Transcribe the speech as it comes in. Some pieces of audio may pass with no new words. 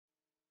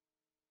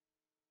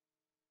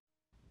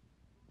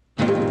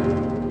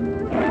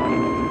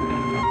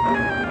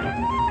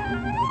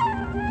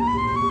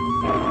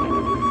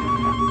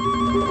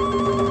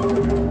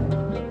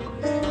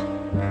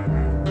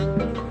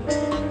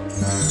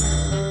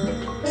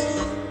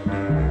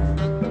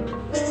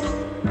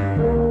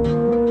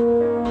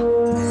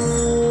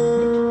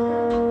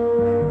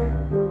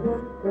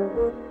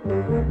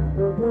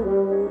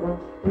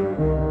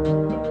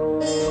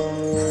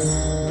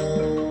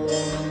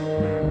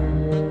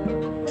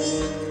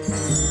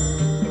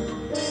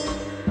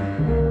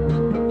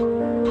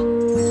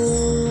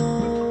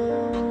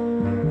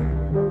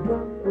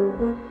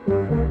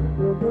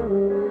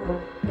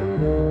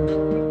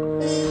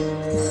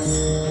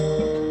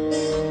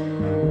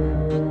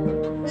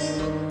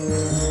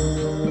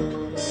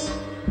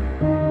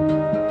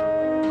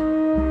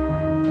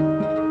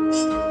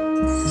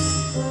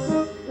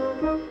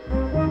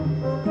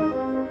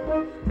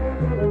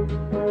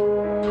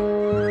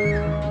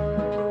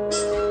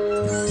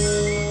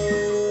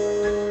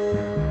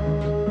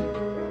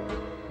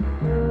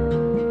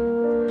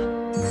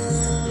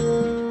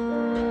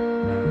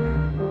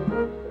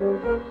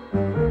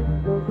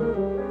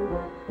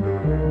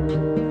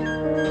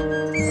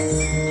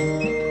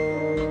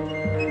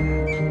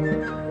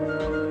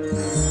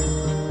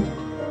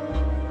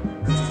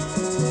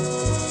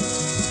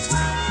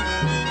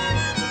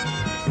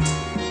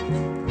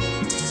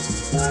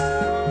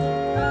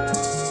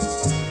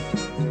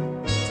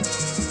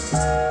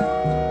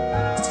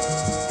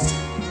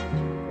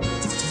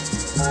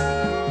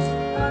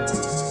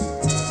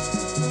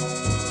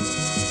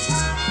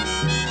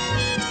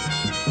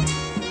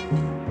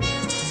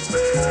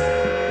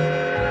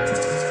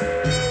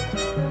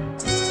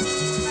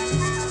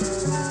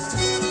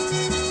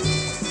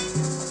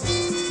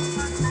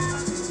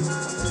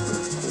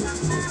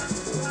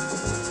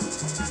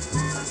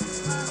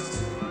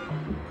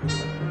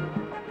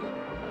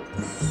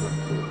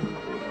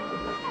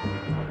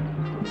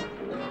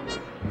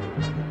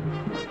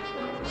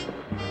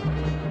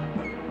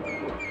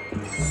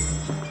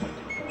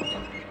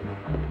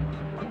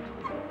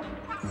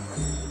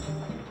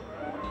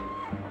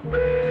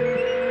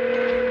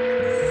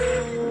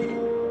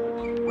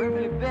Where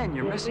have you been?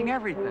 You're missing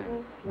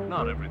everything.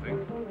 Not everything.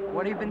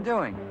 What have you been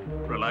doing?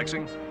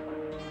 Relaxing.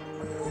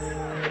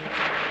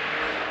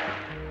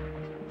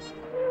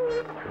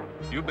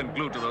 You've been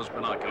glued to those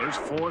binoculars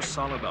 4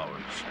 solid hours.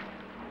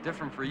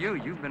 Different for you.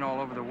 You've been all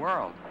over the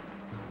world.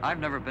 I've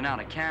never been out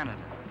of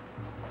Canada.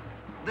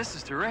 This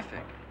is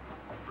terrific.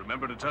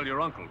 Remember to tell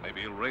your uncle.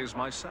 Maybe he'll raise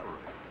my salary.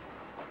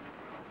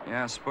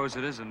 Yeah, I suppose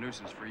it is a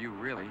nuisance for you,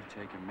 really,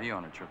 taking me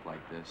on a trip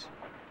like this.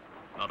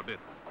 Not a bit.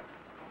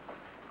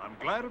 I'm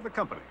glad of the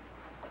company.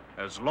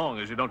 As long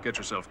as you don't get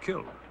yourself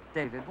killed.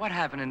 David, what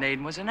happened in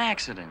Aden was an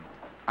accident.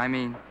 I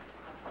mean,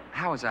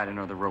 how was I to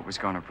know the rope was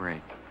going to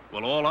break?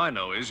 Well, all I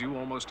know is you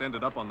almost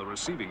ended up on the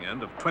receiving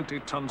end of 20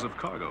 tons of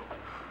cargo.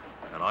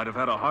 And I'd have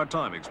had a hard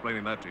time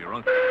explaining that to your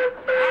uncle. I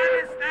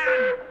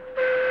understand!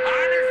 I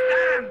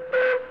understand!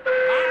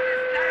 I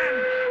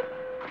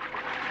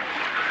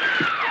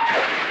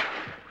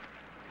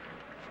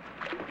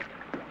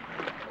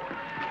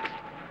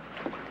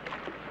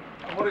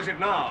understand! What is it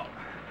now?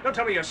 Don't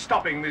tell me you're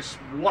stopping this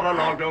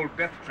waterlogged old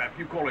death trap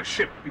you call a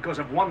ship because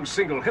of one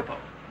single hippo.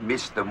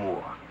 Mr.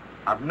 Moore,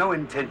 I've no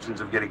intentions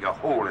of getting a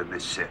hole in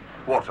this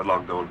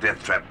waterlogged old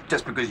death trap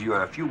just because you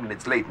are a few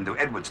minutes late into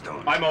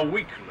Edwardstone. I'm a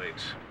week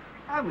late.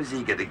 I'm as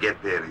eager to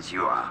get there as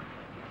you are.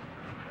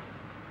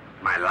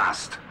 My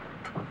last.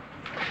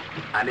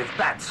 And if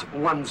that's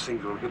one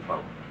single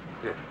hippo,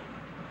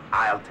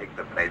 I'll take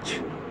the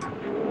pledge.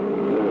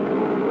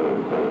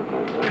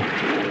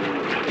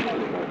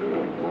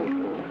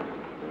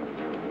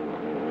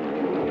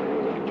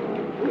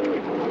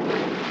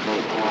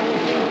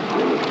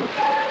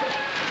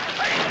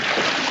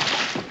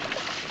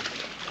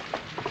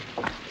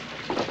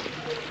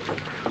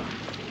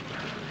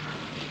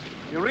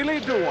 You really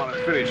do want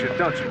to finish it,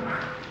 don't you?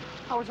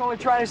 I was only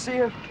trying to see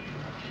if...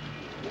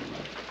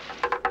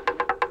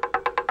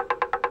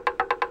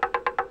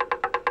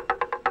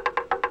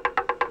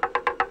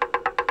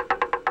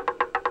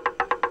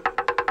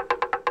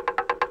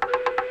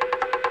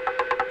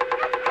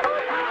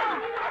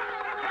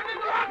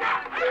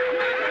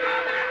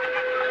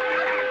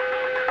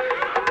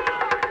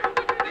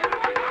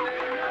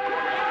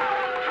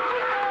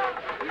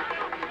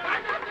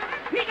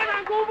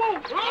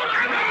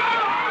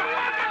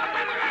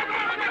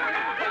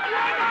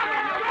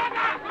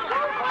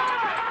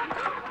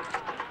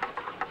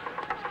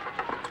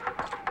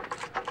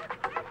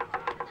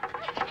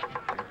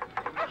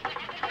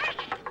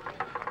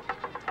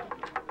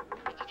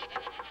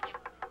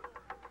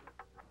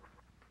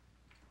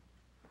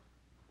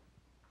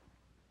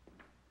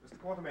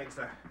 Cuortemayn,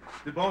 sir.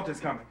 The boat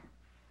is coming.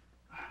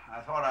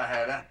 I thought I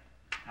had it.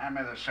 Hand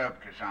me the soap,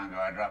 Casango.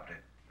 I dropped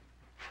it.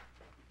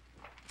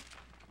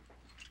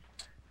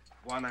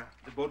 Juana,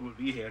 the boat will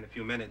be here in a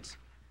few minutes.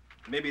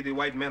 Maybe the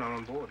white men are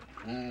on board.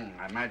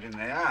 I imagine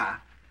they are.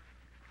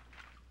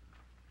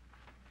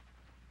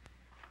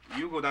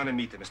 You go down and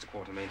meet them, Mr.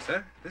 Cuortemayn,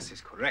 sir. This is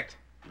correct.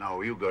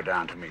 No, you go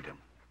down to meet them.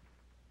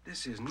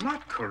 This is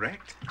not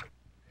correct.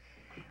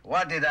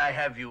 What did I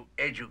have you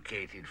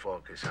educated for,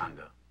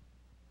 Casango?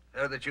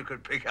 So that you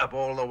could pick up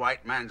all the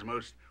white man's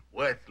most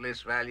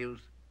worthless values?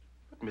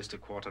 But, Mr.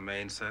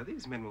 Cuortemayn, sir,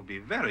 these men will be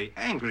very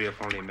angry if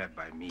only met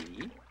by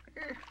me.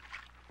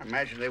 I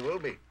imagine they will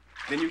be.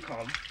 Then you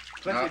come.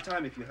 Plenty of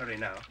time if you hurry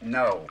now.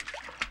 No.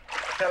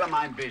 Tell them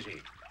I'm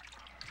busy.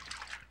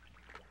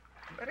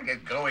 Better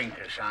get going,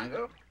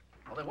 Casango,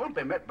 or they won't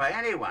be met by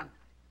anyone.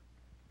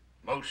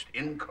 Most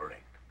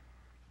incorrect.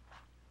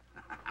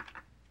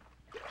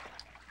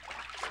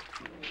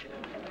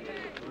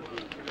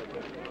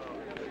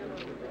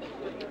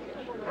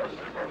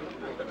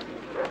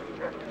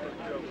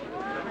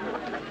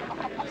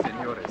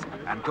 Senores,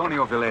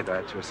 Antonio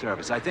Villeda at your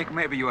service. I think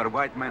maybe you are a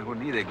white man who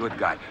need a good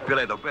guide.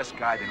 Villeda, best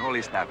guide in all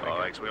East Africa.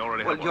 Oh, thanks. We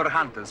already well, have your one.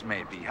 hunters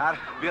maybe, huh?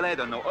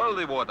 Villeda know all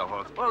the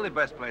waterholes, all the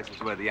best places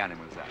where the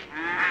animals are.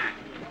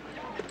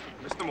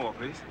 Mr. Moore,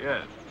 please.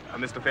 Yes.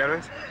 Mr.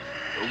 Ferris,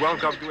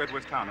 welcome to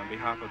Edwardstown on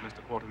behalf of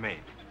Mr. Cuortemayn.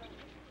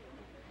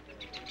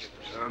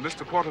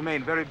 Mr.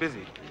 Cuortemayn, very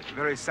busy.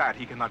 Very sad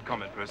he cannot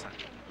come in person.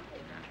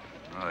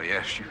 Oh,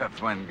 yes, you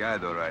have one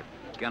guide, all right.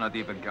 Cannot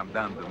even come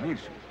down to meet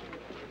you.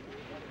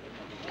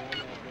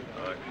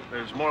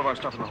 There's more of our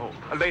stuff in the hold.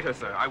 Later,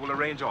 sir. I will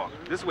arrange all.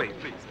 This way,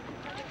 please.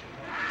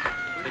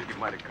 I think he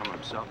might have come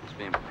himself. He's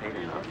being paid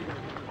enough.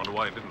 Wonder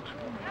why he didn't.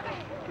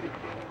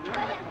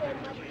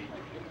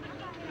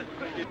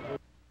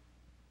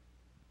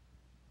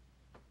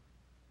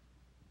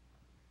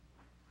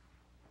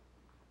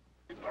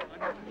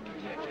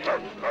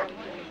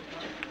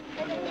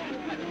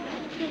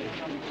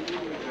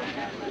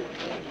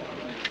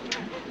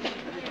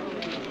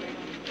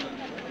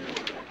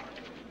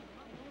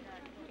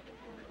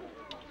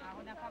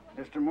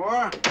 Mr.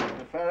 Moore,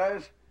 Mr.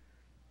 Ferris,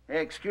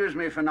 excuse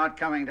me for not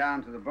coming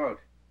down to the boat.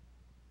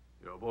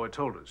 Your boy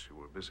told us you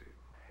were busy.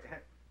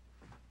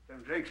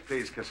 Some drinks,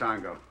 please,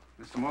 Casango.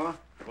 Mr. Moore?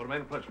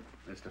 Cuortemayn, a pleasure.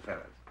 Mr.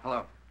 Ferris.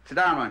 Hello. Sit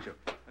down, won't you?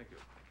 Thank you.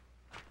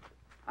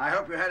 I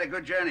hope you had a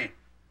good journey.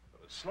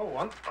 A slow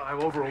one. I'm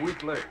over a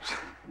week late.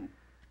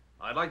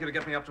 I'd like you to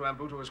get me up to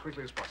Ambuto as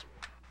quickly as possible.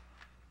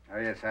 Oh,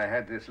 yes, I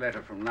had this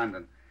letter from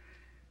London.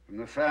 From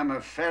the firm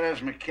of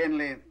Ferrers,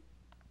 McKinley...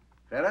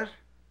 Ferrers?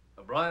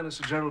 O'Brien is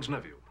Sir Gerald's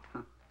nephew.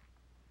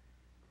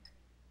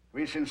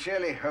 We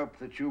sincerely hope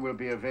that you will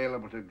be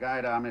available to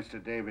guide our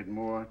Mr. David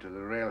Moore to the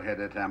railhead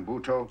at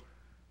Ambuto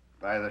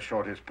by the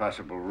shortest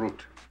possible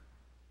route.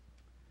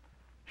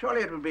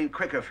 Surely it would have been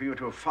quicker for you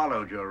to have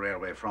followed your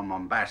railway from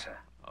Mombasa.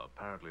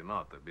 Apparently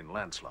not. There have been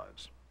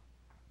landslides.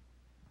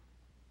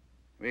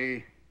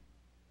 We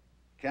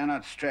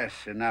cannot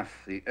stress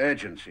enough the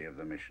urgency of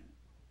the mission.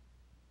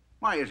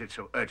 Why is it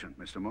so urgent,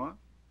 Mr. Moore?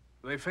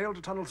 They failed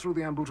to tunnel through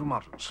the Ambuto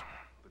Mountains.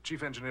 The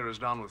chief engineer is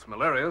down with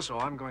malaria, so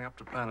I'm going up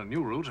to plan a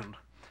new route, and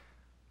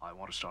I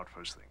want to start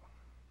first thing.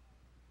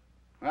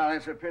 Well,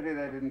 it's a pity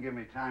they didn't give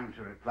me time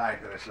to reply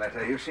to this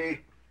letter. You see,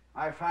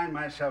 I find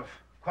myself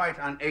quite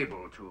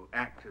unable to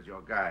act as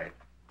your guide.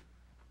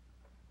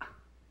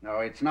 No,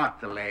 it's not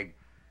the leg.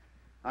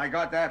 I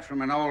got that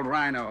from an old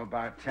rhino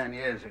about 10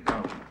 years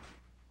ago.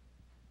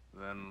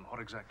 Then what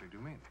exactly do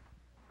you mean?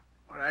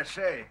 What I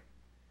say?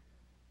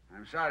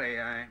 I'm sorry,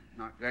 I'm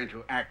not going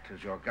to act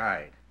as your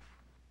guide.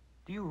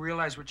 Do you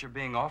realize what you're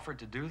being offered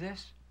to do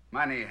this?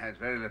 Money has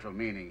very little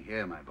meaning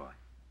here, my boy.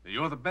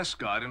 You're the best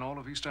guide in all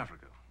of East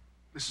Africa.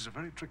 This is a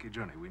very tricky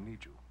journey. We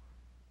need you.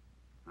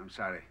 I'm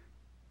sorry.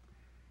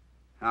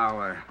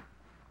 Now,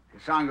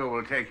 Kisongo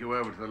will take you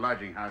over to the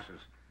lodging house as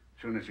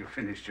soon as you've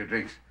finished your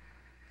drinks.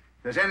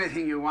 If there's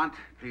anything you want,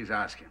 please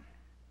ask him.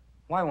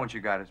 Why won't you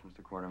guide us,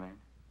 Mr. Cuortemayn?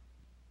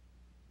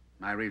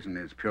 My reason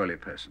is purely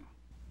personal.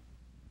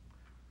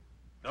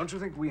 Don't you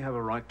think we have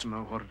a right to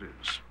know what it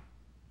is?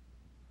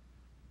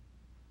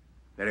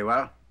 Very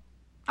well.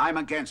 I'm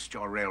against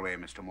your railway,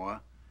 Mr. Moore.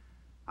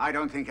 I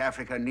don't think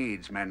Africa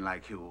needs men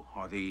like you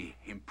or the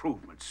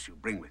improvements you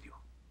bring with you.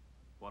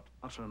 What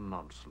utter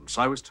nonsense.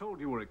 I was told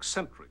you were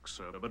eccentric,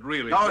 sir, but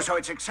really... No, so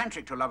it's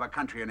eccentric to love a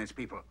country and its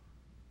people.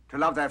 To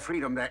love their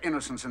freedom, their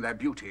innocence, and their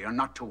beauty, and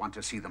not to want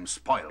to see them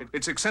spoiled.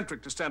 It's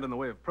eccentric to stand in the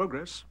way of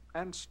progress,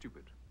 and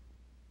stupid.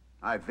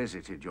 I've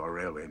visited your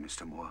railway,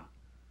 Mr. Moore.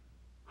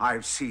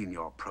 I've seen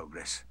your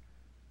progress.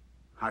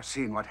 I've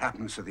seen what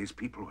happens to these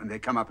people when they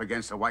come up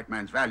against the white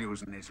man's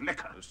values and his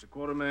liquor. Mr.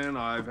 Cuortemayn,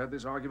 I've had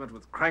this argument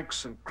with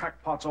cranks and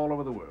crackpots all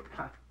over the world.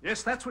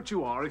 Yes, that's what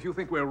you are if you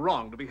think we're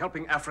wrong to be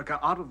helping Africa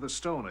out of the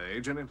Stone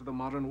Age and into the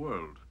modern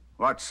world.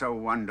 What's so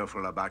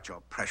wonderful about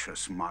your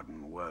precious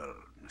modern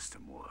world,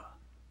 Mr. Moore?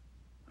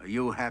 Are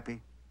you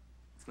happy?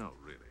 No,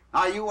 really.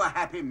 Are you a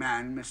happy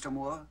man, Mr.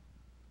 Moore?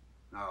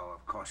 No,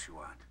 of course you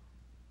aren't.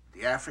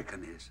 The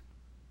African is.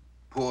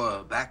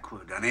 Poor,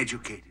 backward,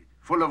 uneducated,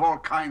 full of all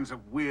kinds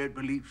of weird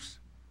beliefs,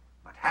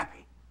 but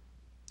happy.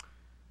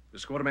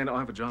 Mr. Cuortemayn, I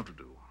have a job to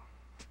do.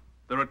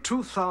 There are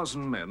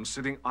 2,000 men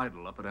sitting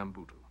idle up at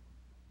Ambuto.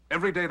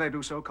 Every day they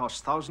do so costs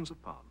thousands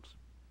of pounds.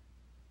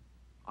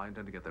 I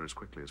intend to get there as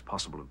quickly as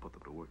possible and put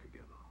them to work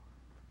again.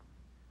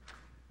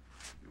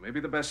 You may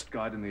be the best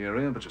guide in the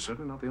area, but you're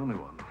certainly not the only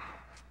one.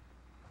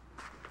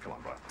 Come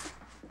on, Brian.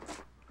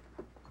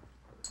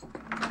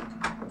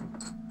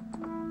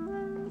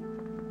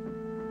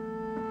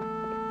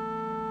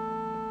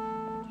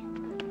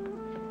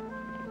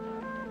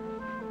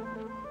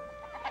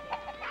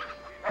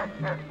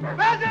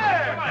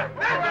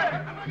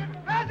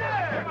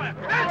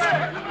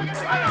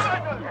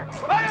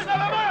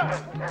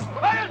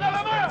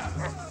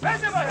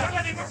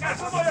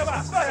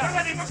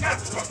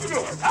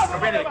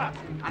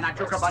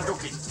 Anachuka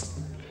Banduki.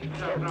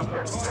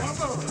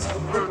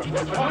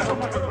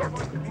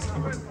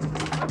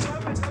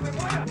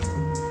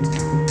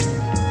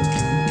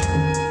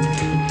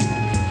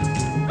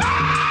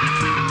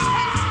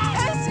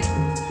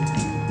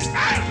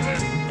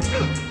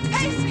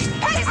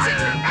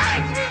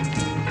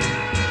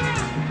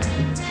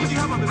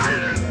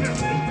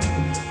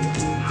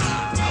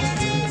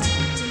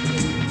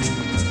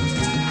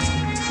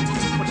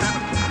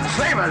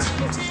 Slavers!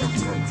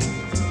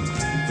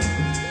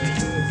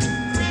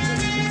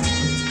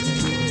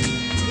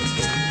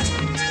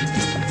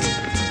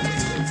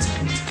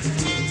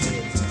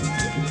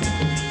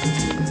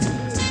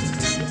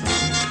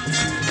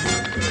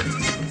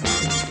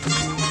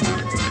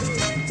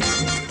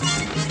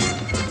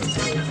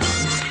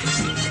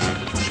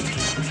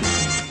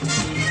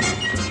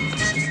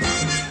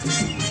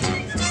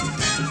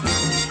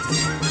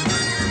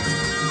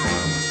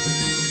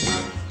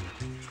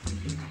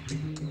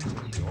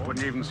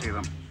 Wouldn't even see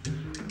them.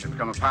 They've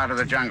become a part of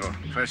the jungle.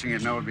 First thing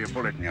you'd know would be a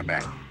bullet in your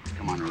back.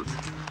 Come on, Ruth.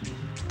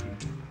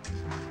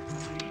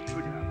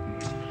 Good job.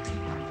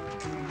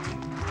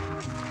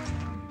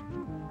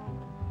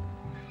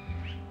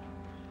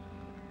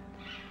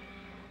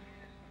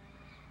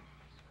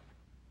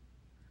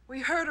 We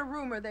heard a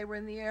rumor they were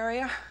in the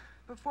area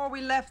before we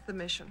left the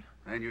mission.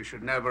 And you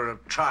should never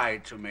have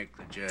tried to make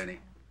the journey.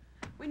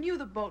 We knew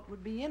the boat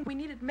would be in. We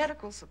needed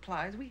medical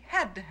supplies. We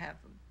had to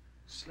have them.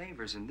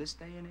 Slavers in this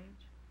day and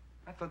age?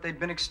 I thought they'd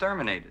been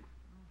exterminated.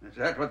 Is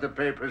that what the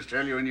papers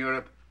tell you in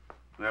Europe?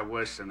 They're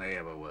worse than they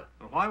ever were.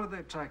 Well, why would they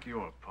attack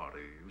your party?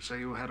 You say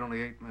you had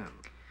only 8 men.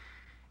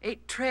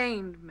 8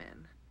 trained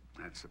men.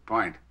 That's the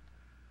point.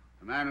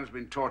 A man who's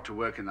been taught to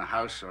work in the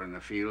house or in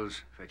the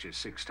fields fetches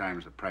 6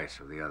 times the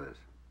price of the others.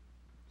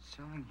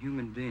 Selling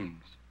human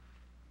beings.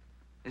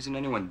 Isn't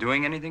anyone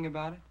doing anything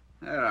about it?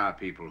 There are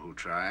people who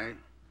try.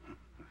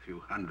 A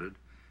few hundred.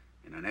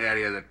 In an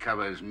area that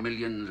covers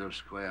millions of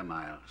square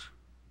miles.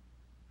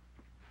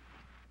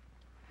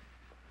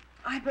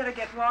 I better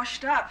get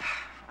washed up.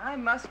 I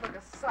must look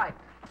a sight.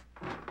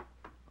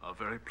 A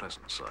very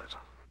pleasant sight.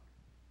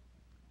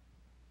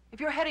 If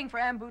you're heading for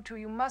Ambutu,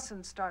 you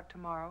mustn't start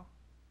tomorrow.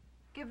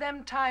 Give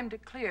them time to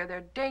clear.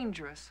 They're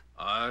dangerous.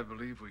 I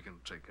believe we can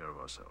take care of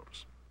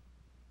ourselves.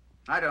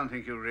 I don't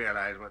think you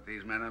realize what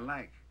these men are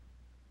like.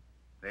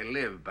 They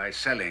live by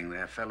selling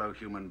their fellow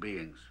human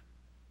beings.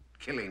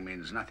 Killing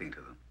means nothing to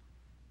them.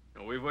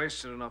 Well, we've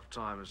wasted enough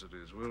time as it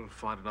is. We'll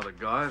find another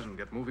guide and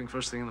get moving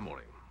first thing in the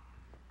morning.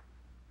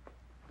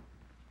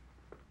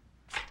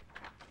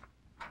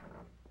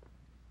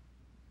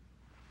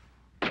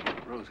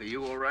 Ruth, are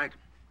you all right?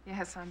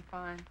 Yes, I'm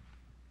fine.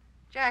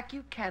 Jack,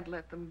 you can't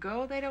let them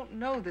go. They don't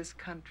know this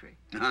country.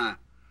 I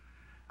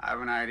have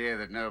an idea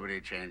that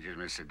nobody changes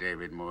Mr.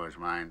 David Moore's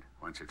mind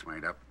once it's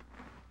made up.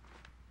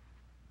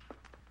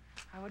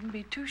 I wouldn't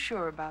be too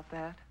sure about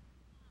that.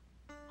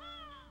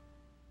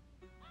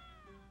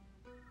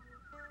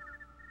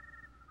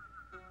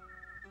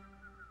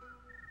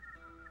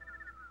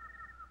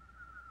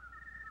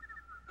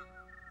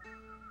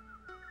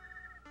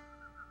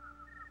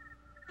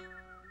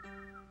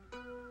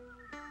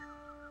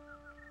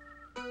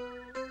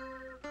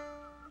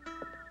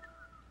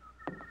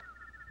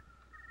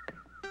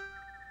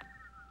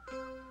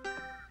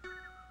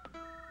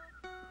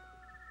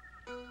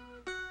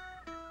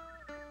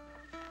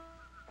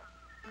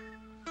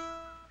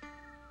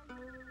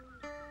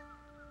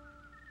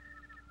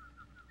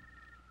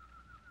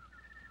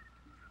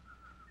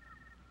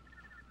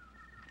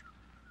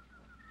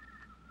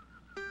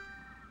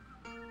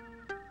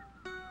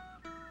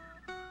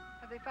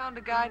 Have they found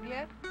a guide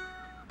yet?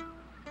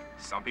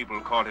 Some people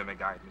call him a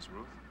guide, Miss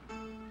Ruth.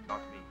 Not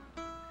me.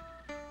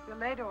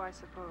 Valedo, I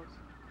suppose.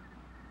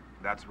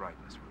 That's right,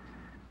 Miss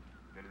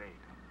Ruth.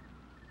 Valedo.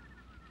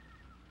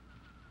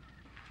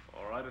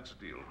 All right, it's a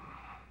deal.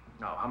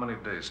 Now, how many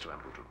days to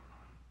Ambutu?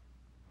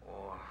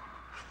 Oh,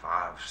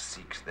 5,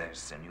 6 days,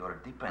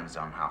 senor. Depends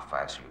on how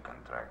fast you can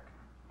track.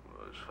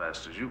 Well, as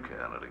fast as you can,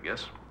 I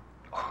guess.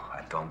 Oh,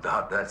 I don't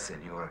doubt that,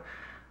 senor.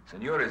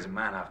 Senor is a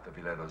man after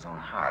Valedo's own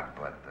heart,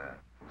 but,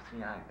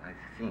 see, I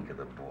think of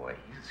the boy.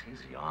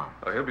 He's young.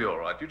 Oh, he'll be all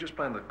right. You just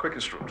plan the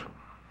quickest route.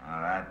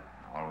 All right,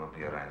 all will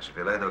be arranged.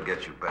 Valedo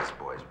gets you best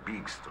boys,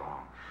 big,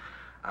 strong.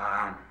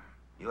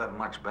 You have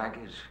much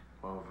baggage?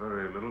 Well,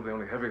 very little. The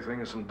only heavy thing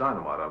is some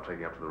dynamite I'm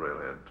taking up to the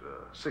railhead.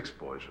 6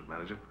 boys should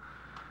manage it.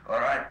 All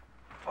right.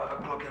 5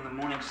 o'clock in the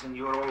morning,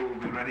 senor. All will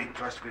be ready.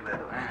 Trust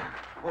Valedo, eh?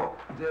 Oh,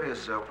 there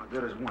is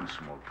one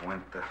small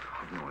point of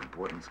no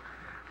importance.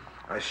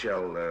 I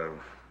shall,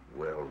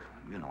 well,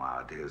 you know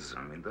how it is.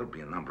 I mean, there'll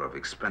be a number of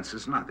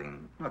expenses.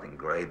 Nothing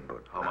great,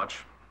 but... How much?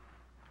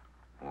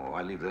 Oh,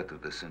 I leave that to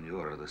the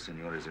senor. The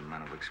senor is a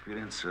man of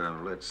experience.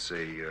 Let's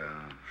say,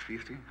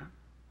 50, huh?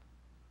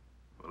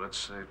 Well, let's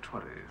say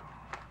 20.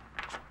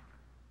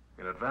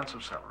 In advance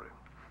of salary.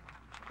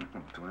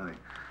 20.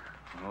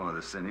 Oh,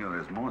 the senor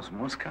is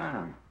most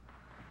kind.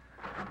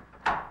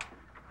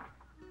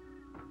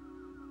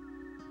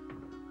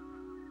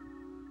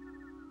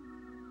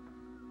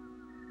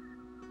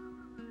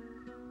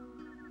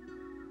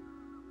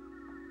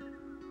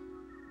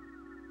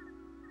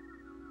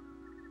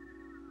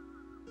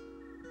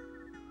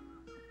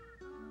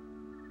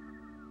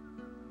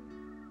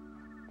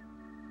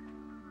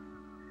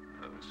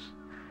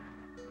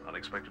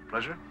 Unexpected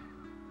pleasure.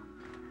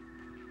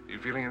 You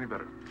feeling any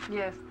better?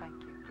 Yes, thank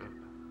you. Good.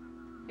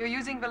 You're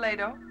using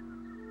Valedo?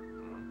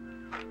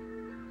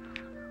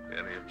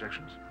 Any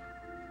objections?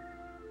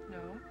 No.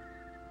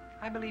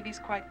 I believe he's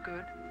quite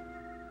good.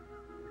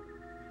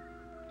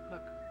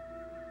 Look,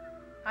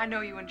 I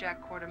know you and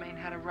Jack Cuortemayn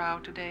had a row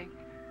today,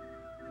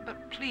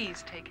 but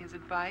please take his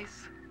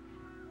advice.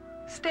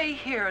 Stay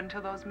here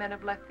until those men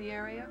have left the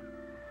area.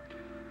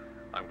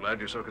 I'm glad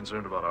you're so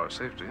concerned about our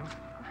safety.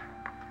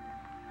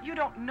 You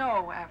don't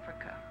know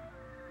Africa.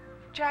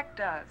 Jack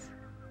does.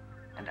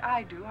 And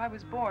I do. I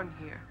was born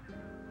here.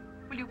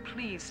 Will you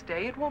please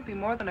stay? It won't be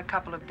more than a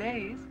couple of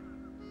days.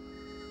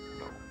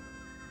 No.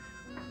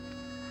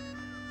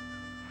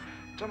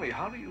 Tell me,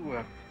 how do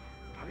you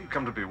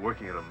come to be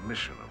working at a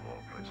mission of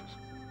all places?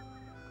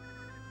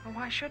 Well,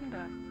 why shouldn't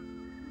I?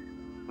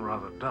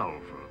 Rather dull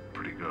for a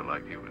pretty girl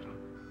like you, isn't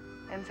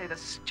it? And say the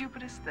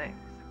stupidest things.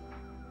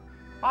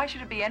 Why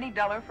should it be any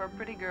duller for a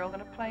pretty girl than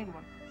a plain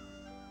one?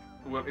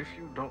 Well, if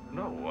you don't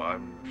know,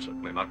 I'm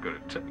certainly not going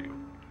to tell you.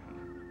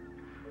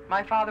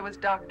 My father was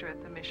doctor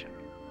at the mission.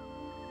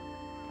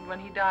 And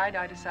when he died,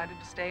 I decided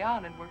to stay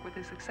on and work with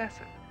his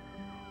successor.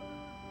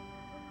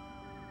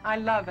 I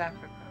love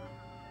Africa.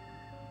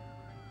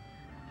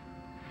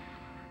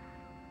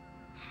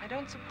 I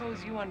don't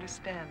suppose you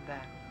understand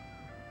that.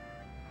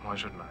 Why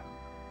shouldn't I?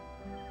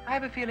 I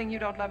have a feeling you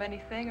don't love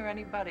anything or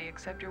anybody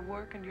except your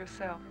work and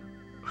yourself.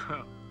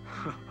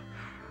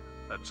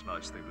 That's a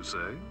nice thing to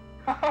say.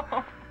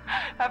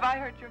 Have I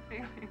hurt your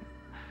feelings?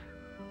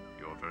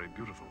 You're very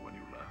beautiful when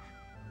you laugh.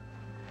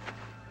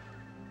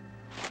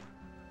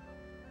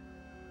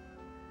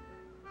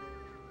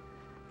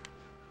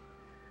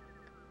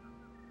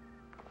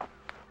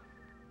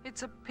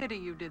 It's a pity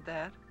you did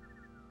that.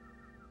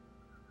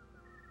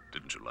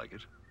 Didn't you like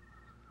it?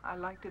 I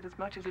liked it as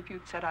much as if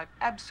you'd said I've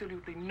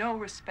absolutely no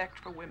respect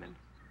for women.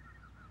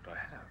 But I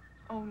have.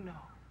 Oh, no.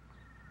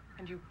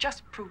 And you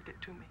just proved it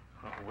to me.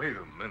 Oh, wait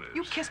a minute.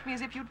 You kissed me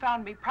as if you'd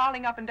found me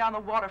prowling up and down the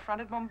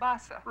waterfront at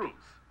Mombasa. Ruth.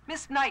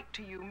 Miss Knight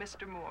to you,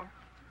 Mr. Moore.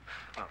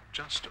 Now,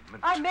 just a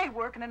minute. I may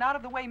work in an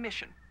out-of-the-way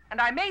mission,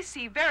 and I may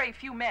see very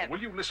few men.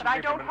 Will you listen but to me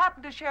I for a don't minute?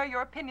 happen to share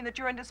your opinion that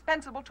you're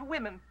indispensable to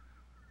women.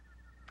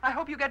 I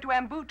hope you get to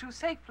Ambutu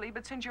safely,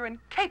 but since you're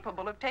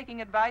incapable of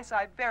taking advice,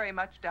 I very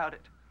much doubt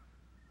it.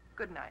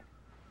 Good night.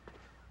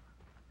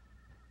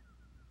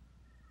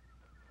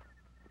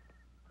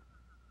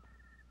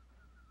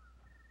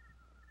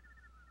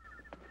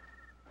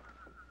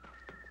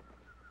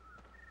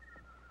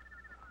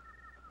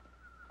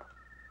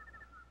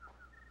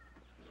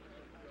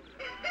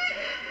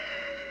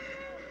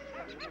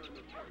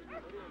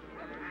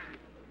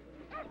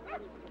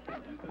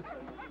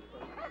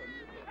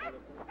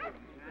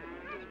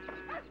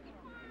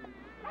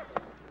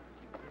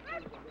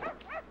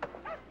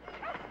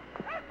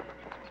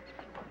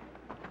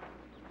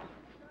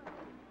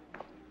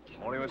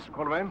 Morning, Mr.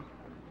 Cuortemayn.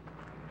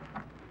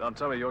 Don't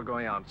tell me you're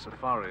going out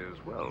safari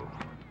as well.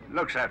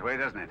 Looks that way,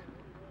 doesn't it?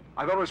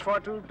 I thought it was far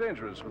too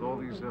dangerous with all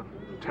these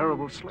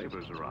terrible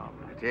slavers around.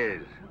 It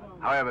is.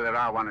 However, there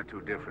are one or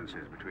two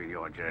differences between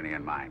your journey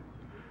and mine.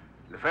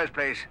 In the first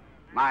place,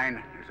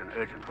 mine is an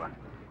urgent one.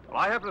 Well,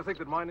 I happen to think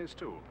that mine is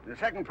too. In the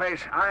second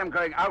place, I am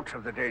going out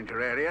of the danger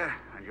area,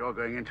 and you're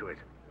going into it.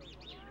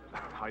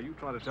 Are you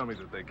trying to tell me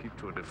that they keep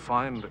to a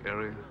defined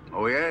area?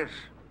 Oh, yes.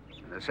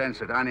 In the sense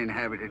that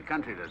uninhabited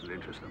country doesn't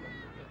interest them.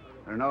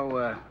 There are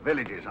no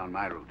villages on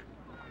my route.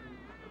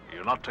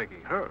 You're not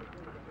taking her.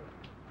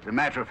 As a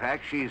matter of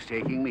fact, she's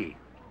taking me.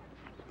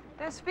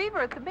 There's fever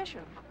at the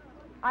mission.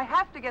 I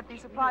have to get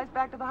these supplies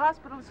back to the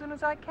hospital as soon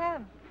as I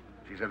can.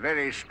 She's a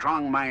very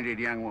strong-minded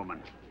young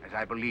woman, as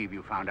I believe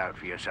you found out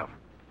for yourself.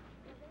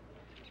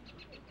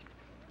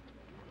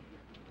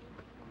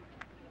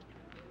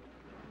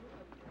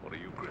 What are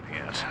you grinning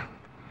at?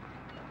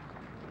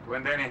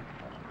 Gwendeni.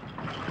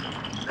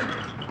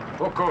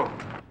 Huku.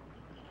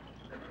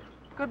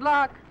 Good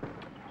luck.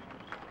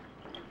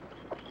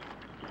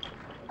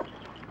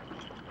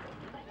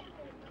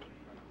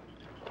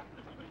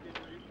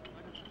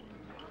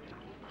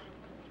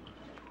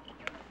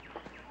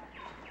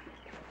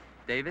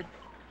 David?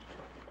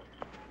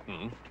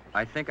 Hmm?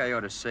 I think I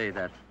ought to say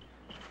that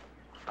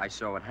I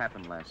saw what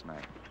happened last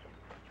night.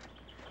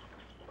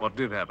 What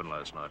did happen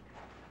last night?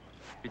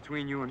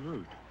 Between you and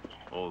Ruth.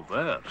 Oh,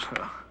 that.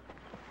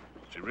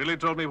 She really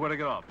told me where to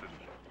get off, didn't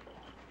she?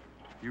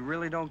 You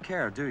really don't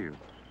care, do you?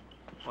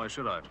 Why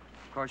should I?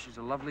 Because she's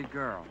a lovely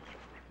girl.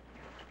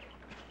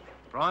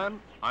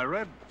 Brian, I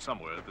read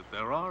somewhere that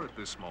there are at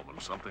this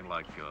moment something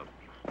like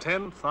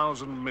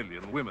 10,000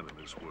 million women in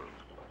this world.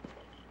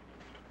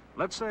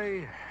 Let's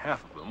say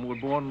half of them were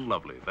born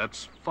lovely.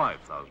 That's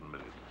 5,000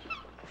 million.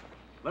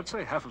 Let's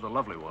say half of the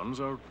lovely ones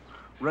are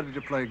ready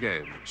to play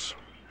games.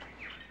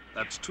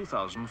 That's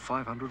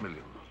 2,500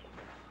 million.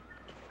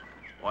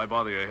 Why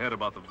bother your head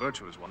about the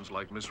virtuous ones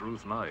like Miss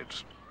Ruth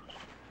Knight?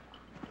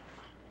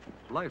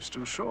 Life's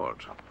too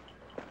short.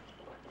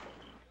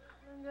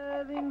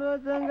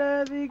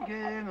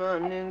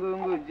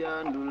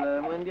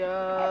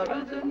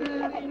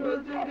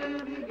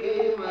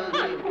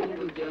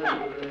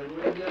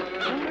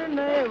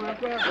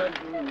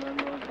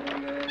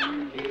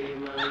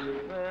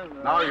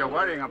 Now you're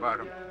worrying about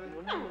him.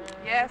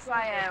 Yes,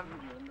 I am.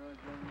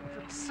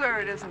 It's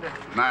absurd, isn't it?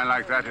 A man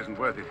like that isn't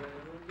worth it.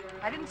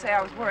 I didn't say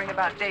I was worrying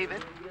about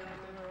David.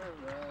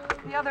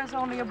 The other's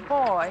only a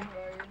boy,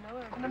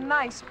 and a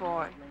nice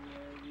boy.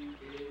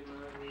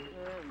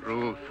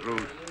 Ruth,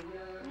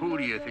 who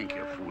do you think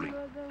you're fooling?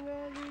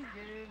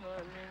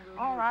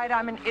 All right,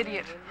 I'm an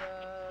idiot.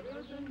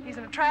 He's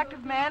an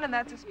attractive man, and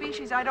that's a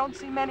species I don't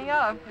see many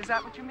of. Is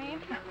that what you mean?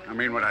 I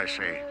mean what I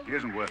say. He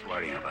isn't worth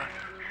worrying about.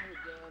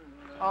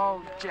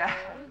 Oh, Jack.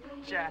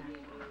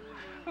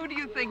 Who do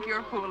you think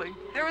you're fooling?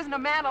 There isn't a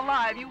man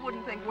alive you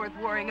wouldn't think worth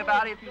worrying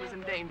about if he was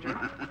in danger.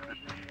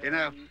 You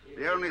know,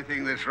 the only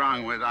thing that's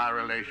wrong with our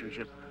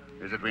relationship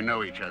is that we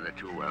know each other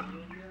too well.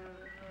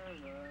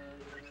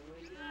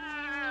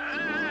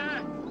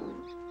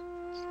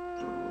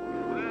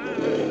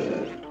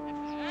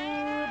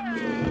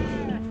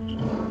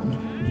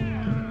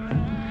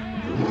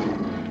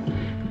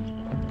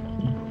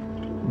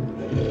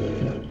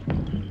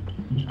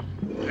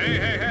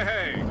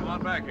 Hey, come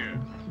on back here.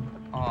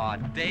 Aw,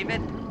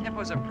 David,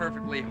 hippos are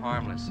perfectly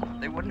harmless.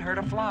 They wouldn't hurt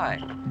a fly.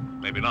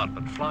 Maybe not,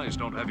 but flies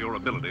don't have your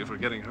ability for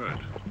getting hurt.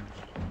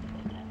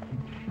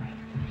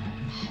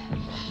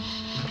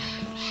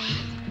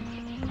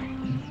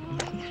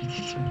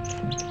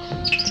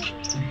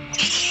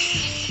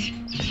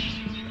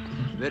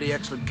 Very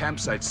excellent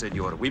campsite,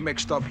 senor. We make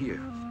stop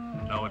here.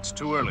 No, it's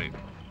too early.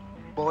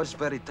 Boys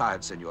very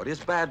tired, senor.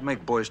 It's bad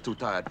make boys too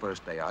tired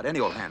first day out. Any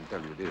old hand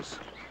tell you this.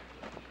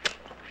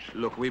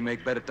 Look, we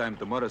make better time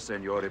tomorrow,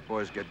 senor, if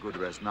boys get good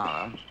rest now,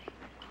 huh?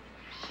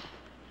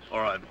 All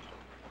right.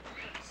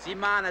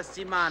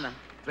 Simana.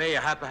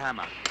 Veja, happy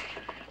hammer.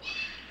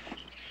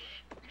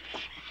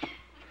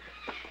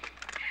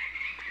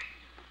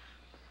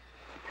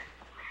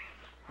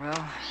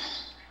 Well,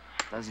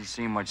 doesn't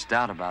seem much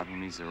doubt about who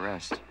needs the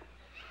rest.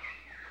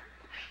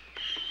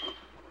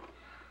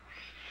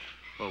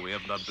 Well, we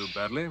have not do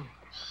badly.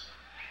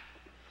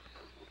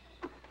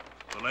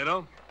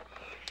 Toledo?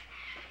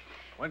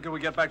 When can we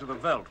get back to the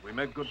veldt? We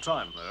make good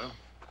time there.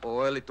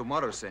 Oh, early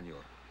tomorrow,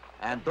 senor.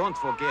 And don't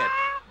forget,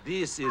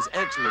 this is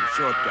excellent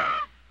shortcut.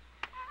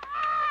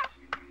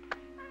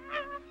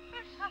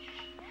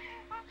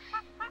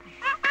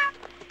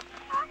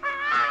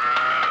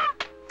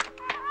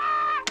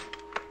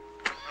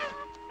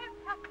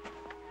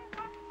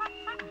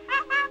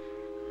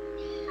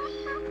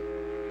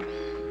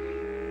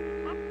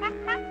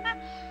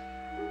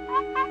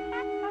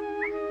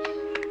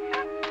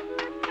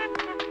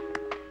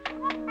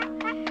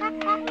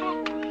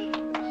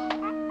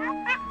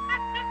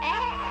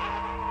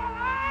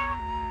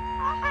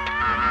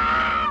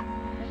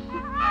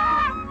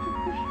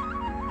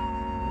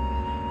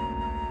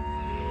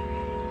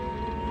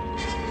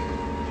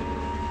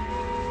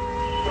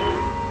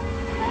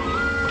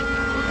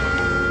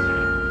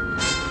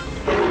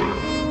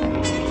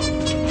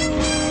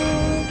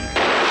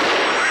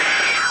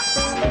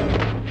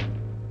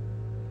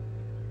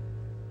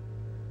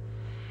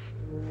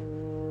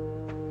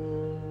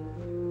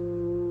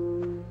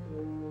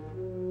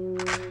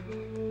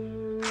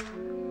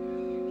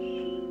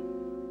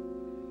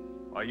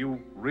 Are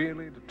you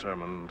really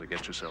determined to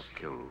get yourself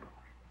killed?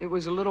 It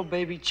was a little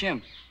baby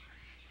chimp.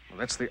 Well,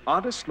 that's the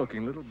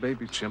oddest-looking little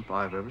baby chimp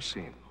I've ever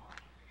seen.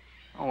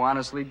 Oh,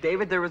 honestly,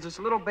 David, there was this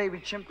little baby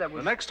chimp that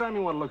was... The next time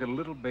you want to look at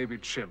little baby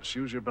chimps,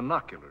 use your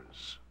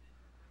binoculars.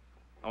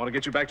 I want to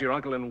get you back to your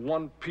uncle in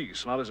one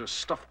piece, not as a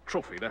stuffed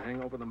trophy to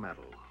hang over the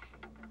mantel.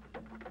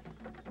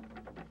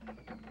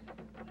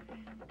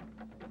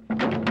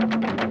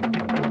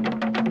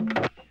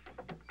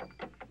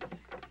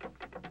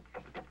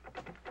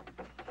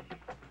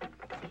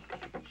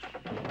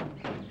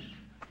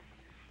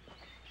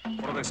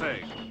 What do they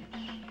say?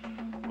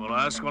 We'll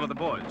ask one of the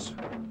boys.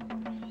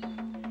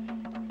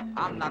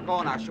 I'm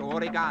Nagona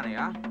Shorigani,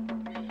 huh?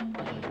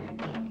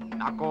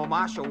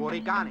 Nakoma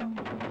Shorigani.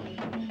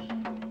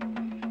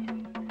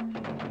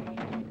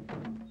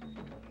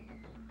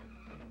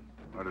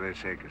 What do they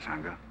say,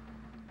 Kasanga?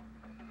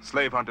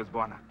 Slave hunters,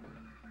 Bwana.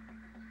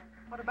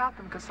 What about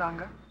them,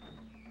 Kasanga?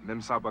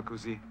 Them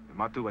Sabakuzi,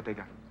 Matu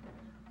Watega.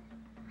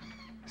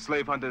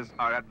 Slave hunters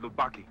are at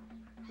Lubaki.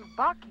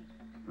 Lubaki?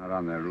 Not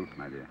on their route,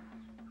 my dear.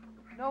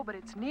 No, but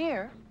it's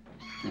near.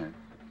 Yes,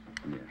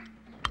 near.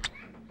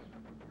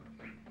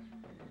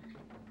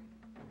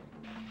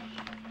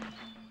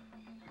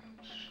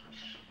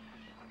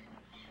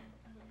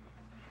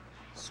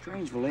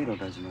 Strange Vallejo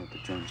doesn't know what the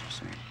Jones are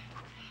saying.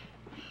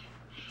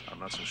 I'm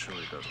not so sure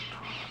he doesn't.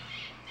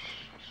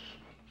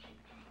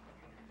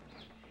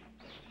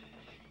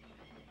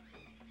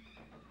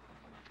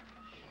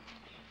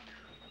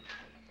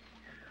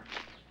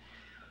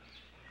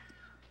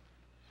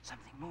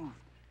 Something moved.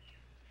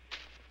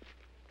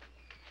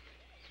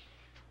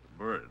 The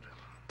bird.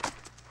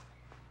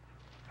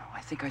 No,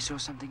 I think I saw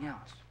something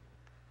else.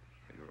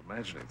 You're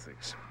imagining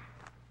things.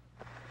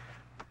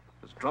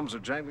 Those drums are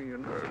jangling your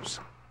nerves.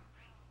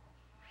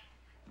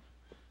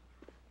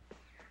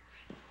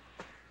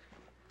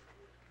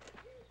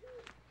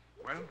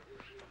 Well,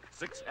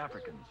 6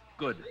 Africans.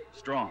 Good,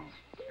 strong.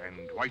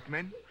 and white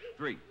men?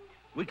 3.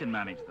 We can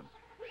manage them.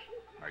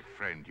 My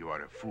friend, you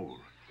are a fool.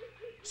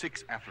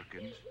 6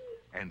 Africans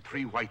and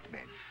 3 white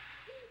men.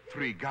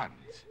 3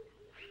 guns.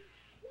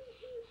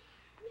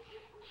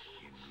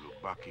 In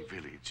Lubaki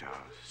village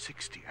are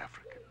 60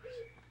 Africans.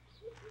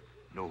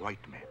 No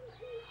white men.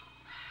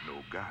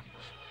 No guns.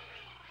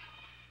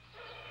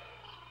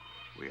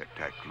 We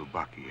attack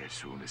Lubaki as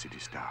soon as it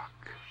is dark.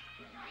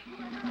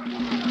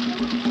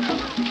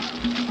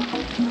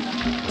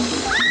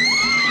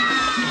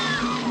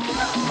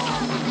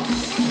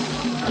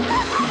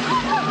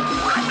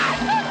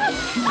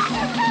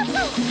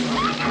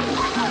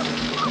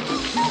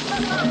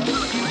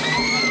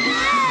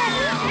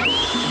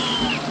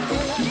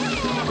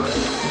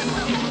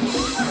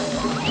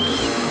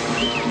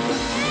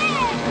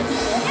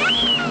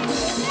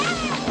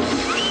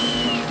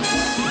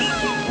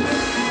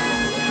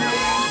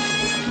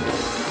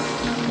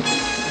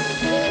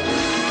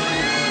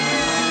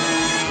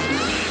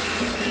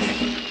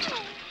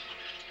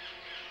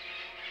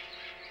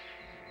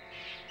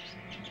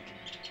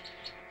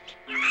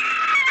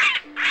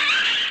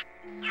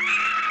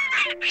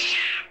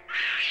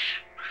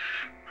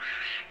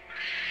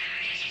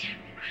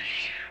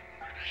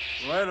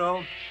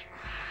 Righto.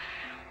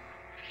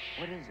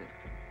 What is it?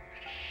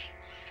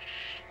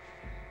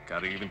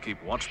 Can't he even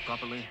keep watch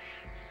properly?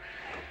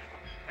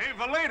 Hey,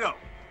 Valledo!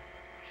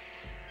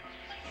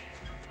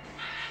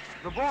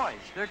 The boys,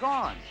 they're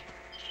gone.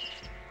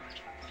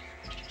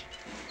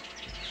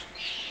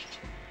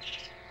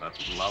 That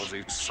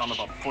lousy son of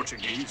a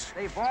Portuguese.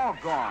 They've all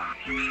gone.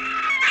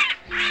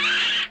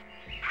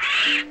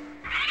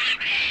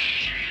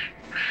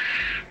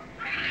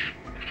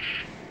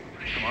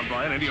 Come on,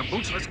 Brian, into your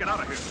boots. Let's get out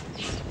of here.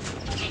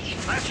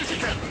 Fast as you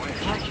can.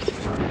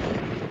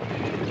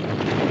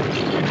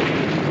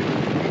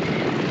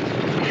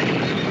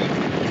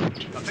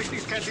 Now take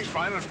these canteens,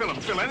 Brian, and fill them.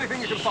 Fill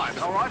anything you can find,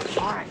 all right?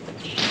 All right.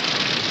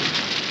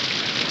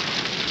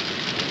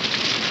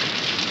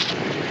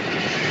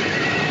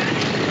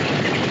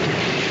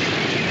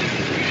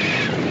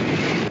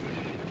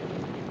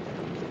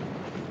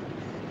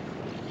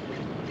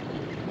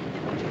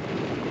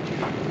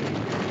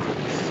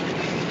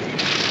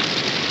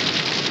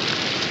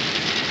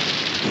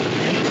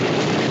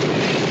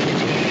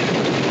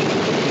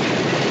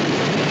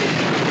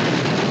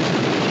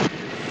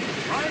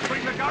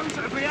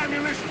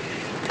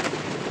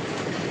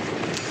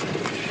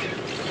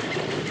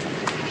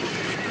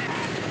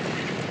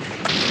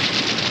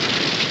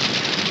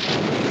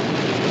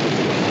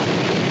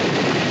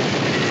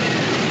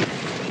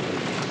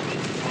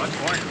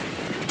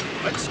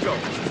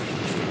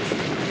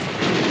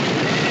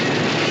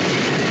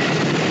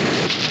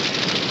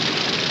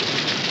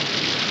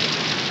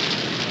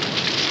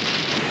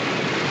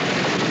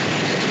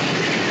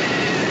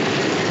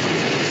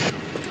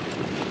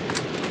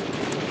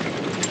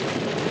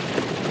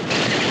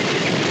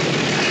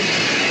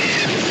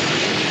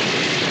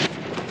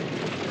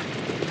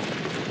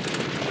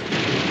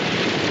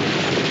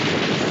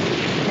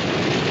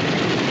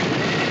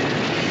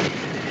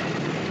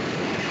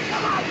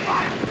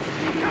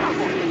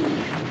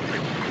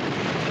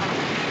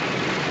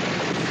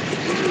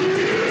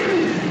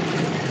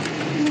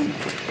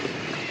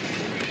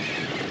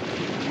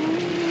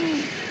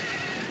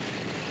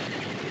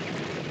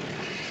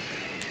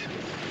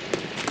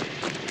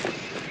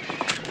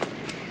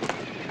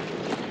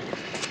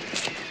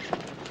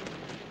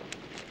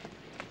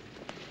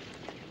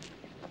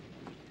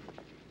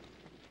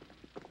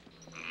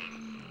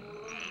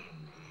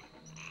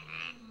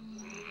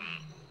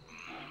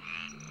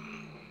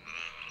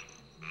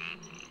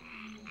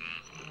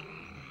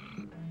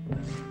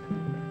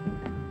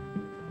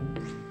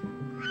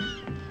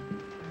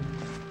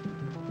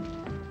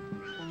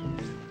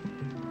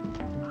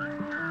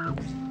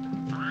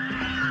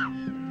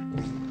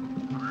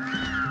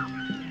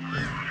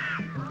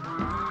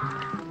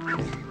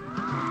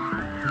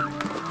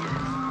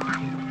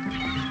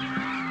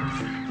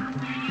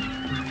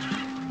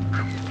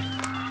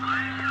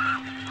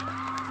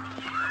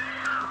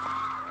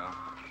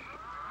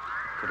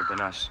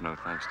 No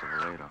thanks to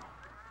Valledo.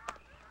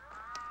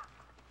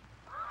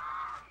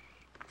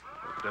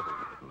 The devil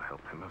wouldn't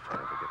help him if I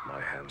ever get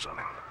my hands on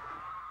him.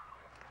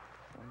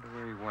 Wonder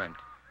where he went.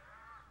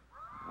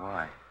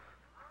 Why?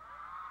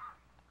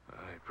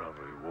 He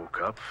probably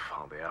woke up,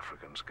 found the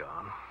Africans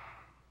gone.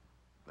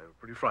 They were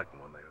pretty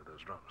frightened when they heard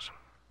those drums.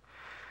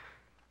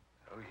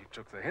 So he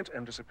took the hint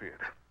and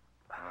disappeared.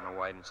 I don't know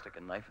why he didn't stick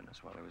a knife in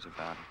us while he was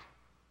about it.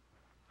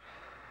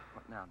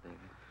 What now, David?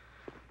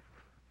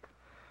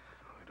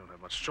 We don't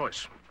have much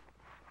choice.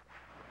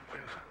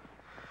 We'll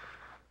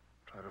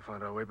try to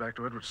find our way back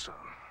to Edwardstown.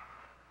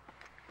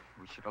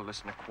 We should have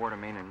listened to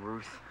Cuortemayn and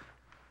Ruth.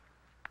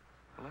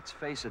 Well, let's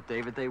face it,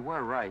 David, they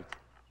were right.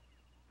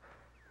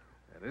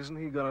 And isn't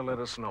he gonna let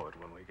us know it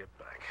when we get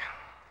back?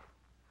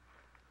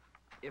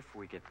 If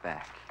we get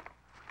back.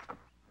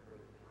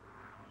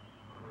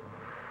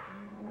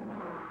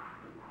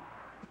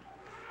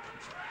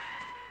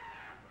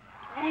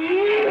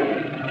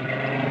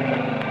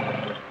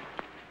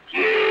 What's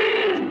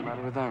the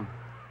matter with them?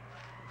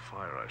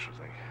 Fire, I should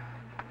think.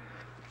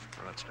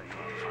 Let's stay on.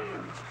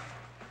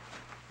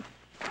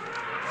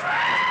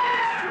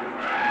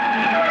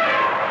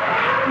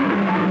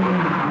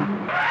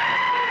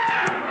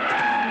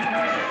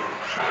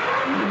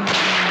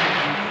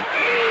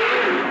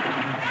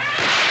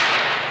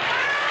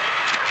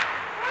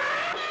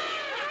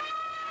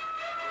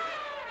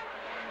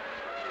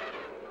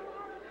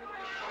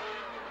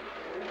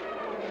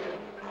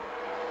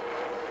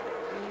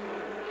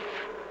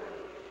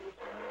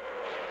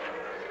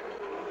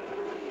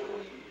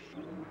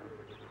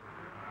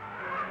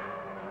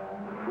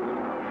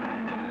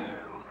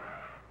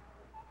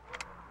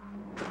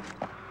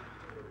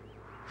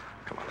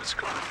 Let's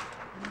go.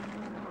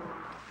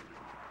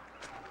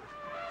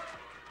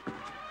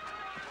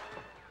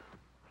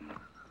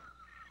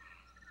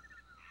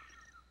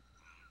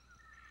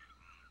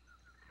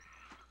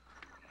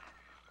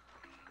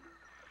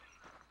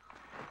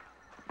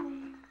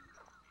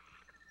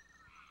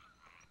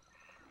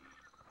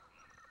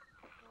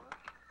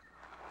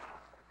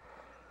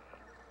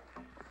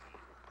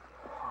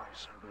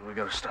 We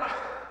gotta stop.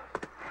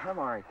 I'm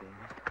all right, David.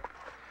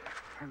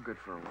 I'm good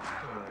for a while.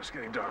 Oh, it's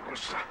getting dark.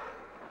 Let's stop.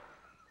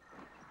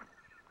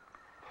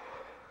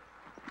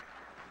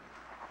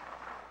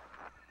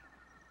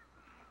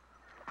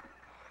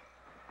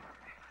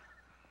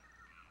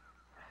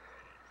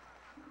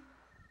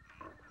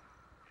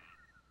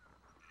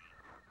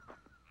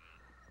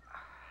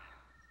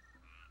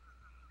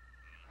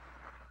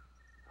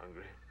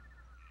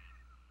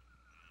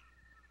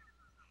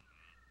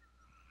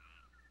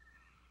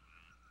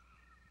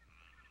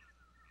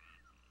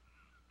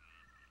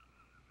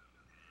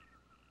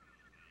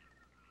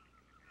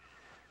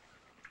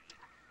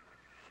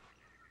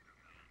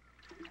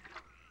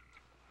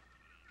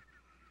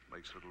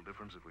 makes little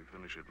difference if we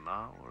finish it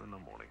now or in the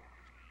morning.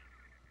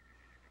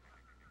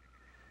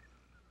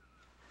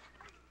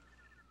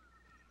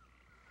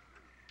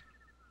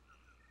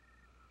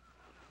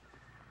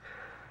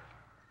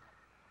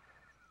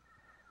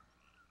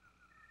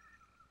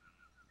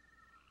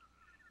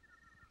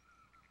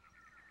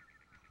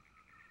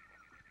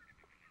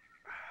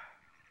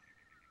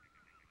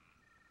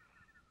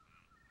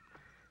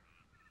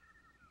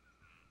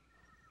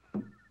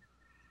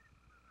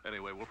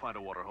 Anyway, we'll find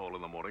a water hole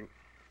in the morning.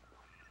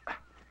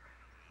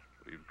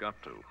 We've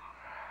got to.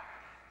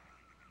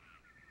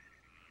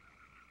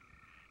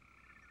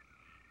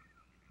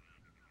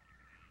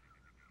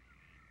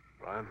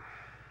 Brian,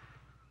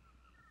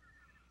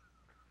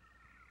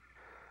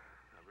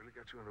 I really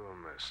got you into a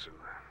mess, didn't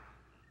I?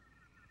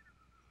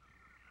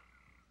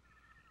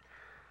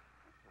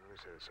 Let me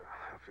say this,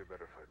 I'll feel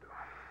better if I do.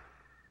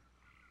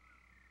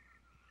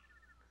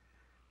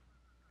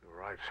 You're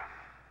right.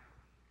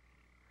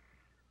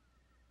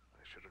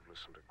 I should have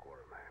listened to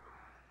Cuortemayn.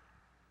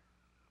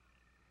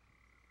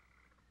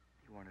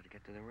 You wanted to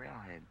get to the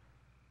railhead.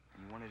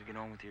 And you wanted to get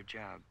on with your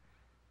job.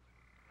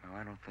 No,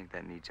 I don't think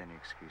that needs any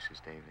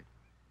excuses, David.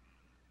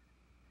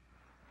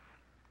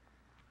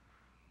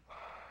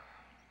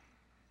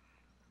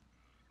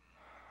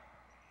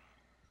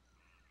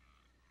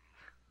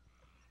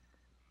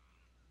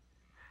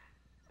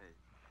 Hey.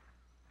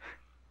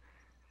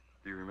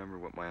 Do you remember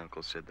what my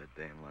uncle said that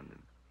day in London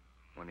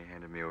when he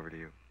handed me over to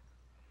you?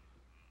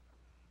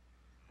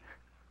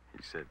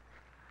 He said,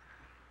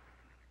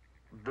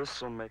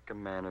 "This'll make a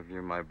man of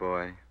you, my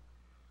boy."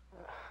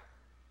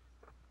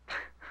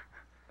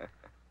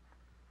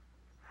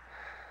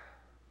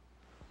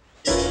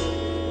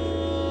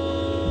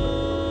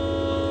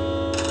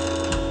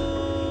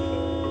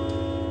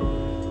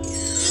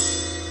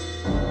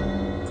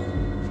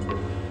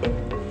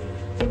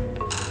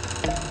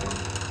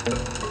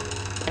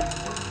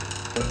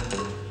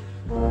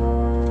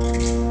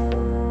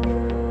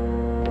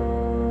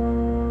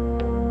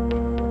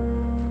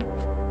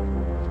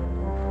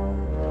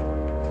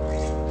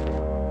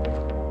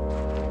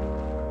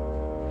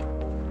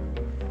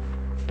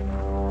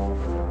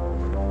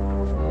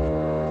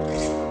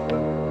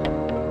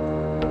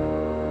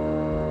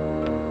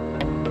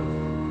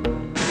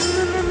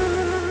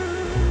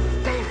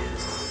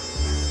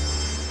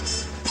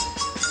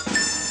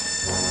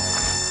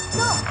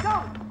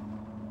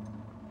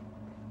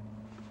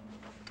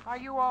 Are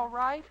you all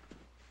right?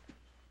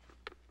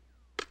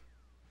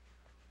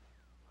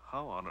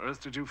 How on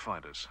earth did you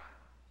find us?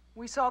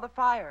 We saw the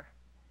fire.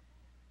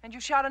 And you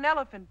shot an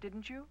elephant,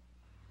 didn't you?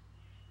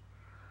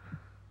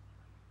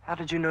 How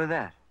did you know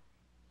that?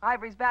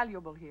 Ivory's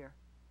valuable here.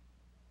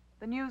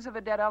 The news of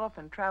a dead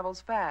elephant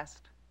travels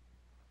fast.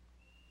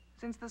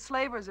 Since the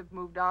slavers have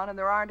moved on and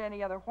there aren't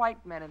any other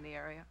white men in the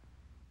area,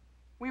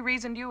 we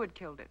reasoned you had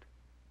killed it.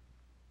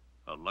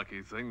 A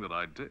lucky thing that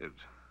I did.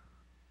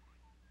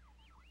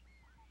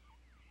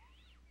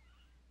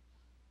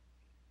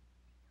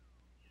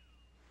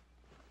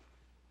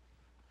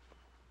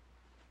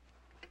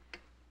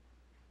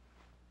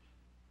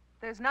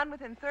 There's none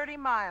within 30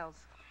 miles.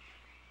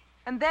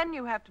 And then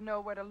you have to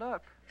know where to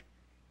look.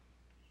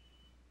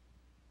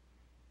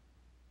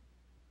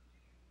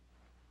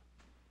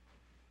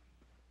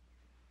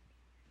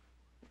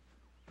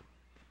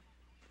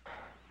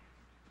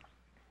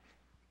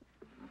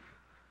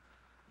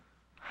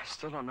 I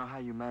still don't know how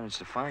you managed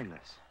to find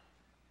this.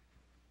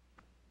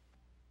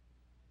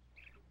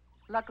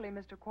 Luckily,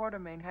 Mr.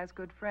 Cuortemayn has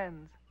good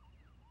friends.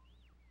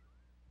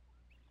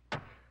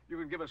 You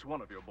can give us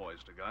one of your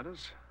boys to guide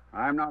us.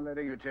 I'm not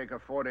letting you take a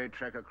 4-day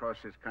trek across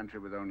this country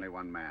with only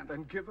one man.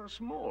 Then give us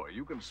more.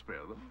 You can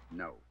spare them.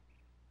 No.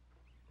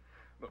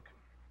 Look,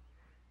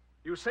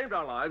 you saved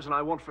our lives, and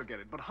I won't forget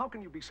it, but how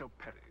can you be so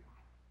petty?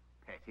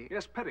 Petty?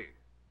 Yes, petty.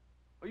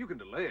 Well, you can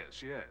delay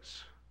us,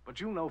 yes.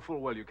 But you know full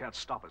well you can't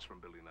stop us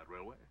from building that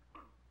railway.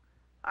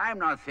 I'm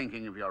not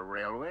thinking of your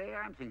railway.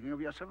 I'm thinking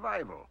of your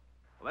survival.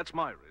 Well, that's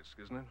my risk,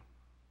 isn't it?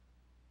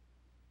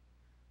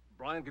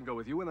 Brian can go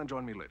with you and then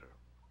join me later.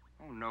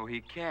 Oh, no, he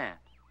can't.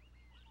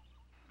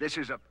 This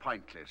is a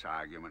pointless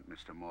argument,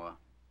 Mr. Moore.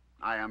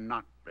 I am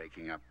not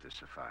breaking up the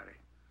safari.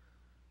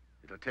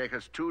 It'll take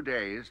us 2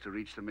 days to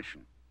reach the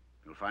mission.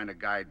 You'll find a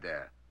guide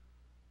there.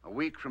 A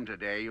week from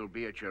today, you'll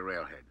be at your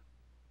railhead.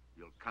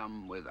 You'll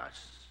come with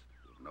us.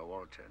 There's no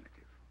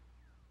alternative.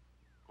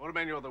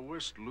 Cuortemayn, you're the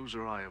worst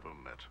loser I ever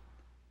met.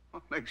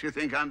 What makes you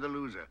think I'm the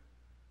loser?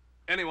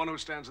 Anyone who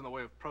stands in the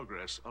way of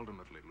progress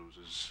ultimately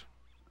loses.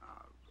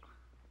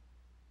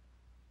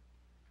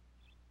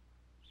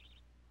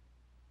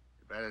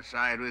 You better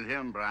side with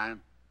him, Brian.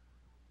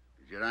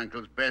 He's your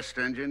uncle's best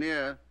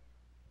engineer.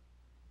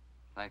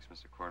 Thanks,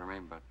 Mr.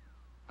 Cuortemayn, but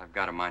I've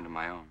got a mind of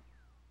my own.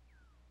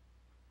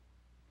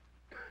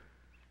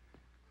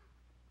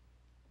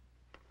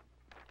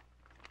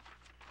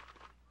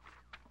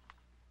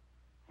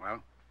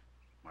 Well,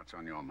 what's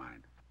on your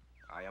mind?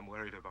 I am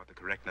worried about the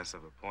correctness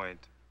of a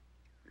point.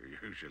 You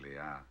usually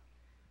are.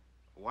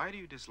 Why do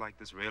you dislike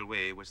this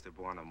railway which the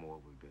Buona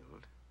Moore will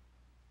build?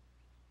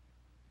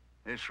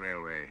 This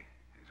railway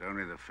is It's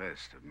only the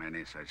first of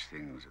many such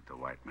things that the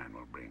white man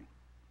will bring.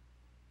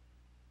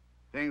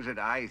 Things that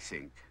I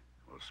think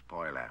will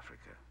spoil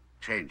Africa,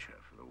 change her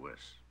for the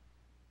worse.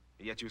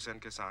 Yet you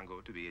send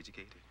Kasango to be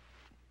educated.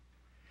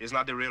 Is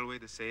not the railway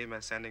the same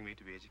as sending me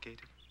to be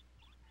educated?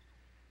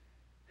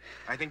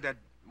 I think that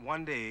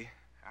one day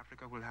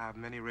Africa will have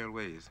many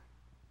railways,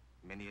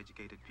 many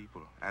educated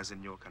people, as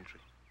in your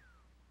country.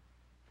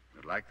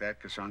 You like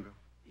that, Kasango?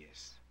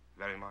 Yes,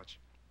 very much.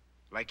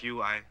 Like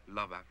you, I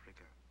love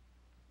Africa.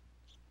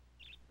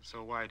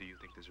 So why do you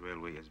think this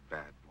railway is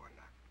bad,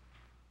 Bwana?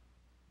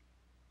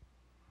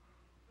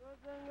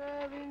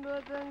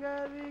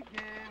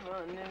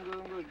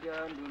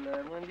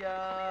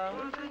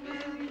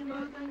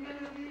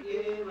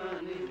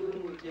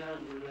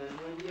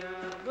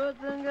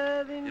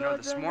 You know,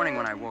 this morning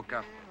when I woke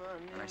up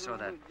and I saw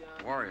that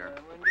warrior,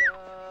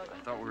 I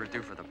thought we were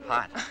due for the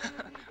pot.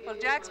 Well,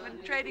 Jack's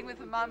been trading with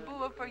the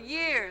Mambua for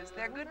years.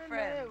 They're good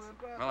friends.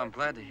 Well, I'm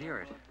glad to hear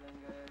it.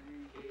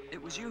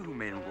 It was you who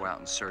made him go out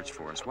and search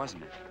for us,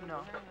 wasn't it?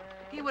 No.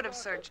 He would have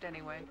searched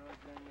anyway.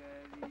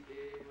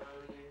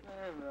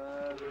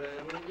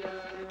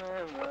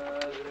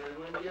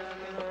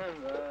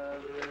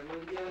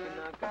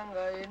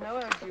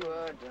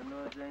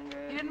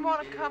 He didn't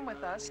want to come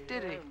with us,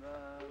 did he?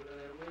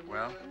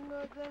 Well,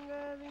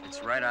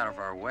 it's right out of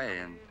our way,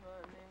 and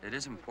it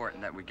is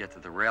important that we get to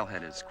the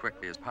railhead as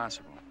quickly as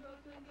possible.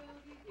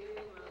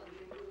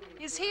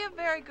 Is he a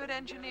very good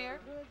engineer?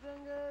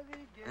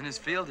 In his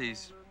field,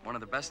 he's one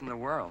of the best in the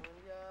world.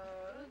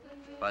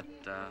 But,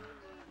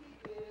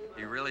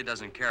 he really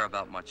doesn't care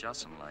about much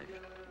else in life.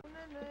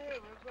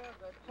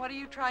 What are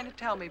you trying to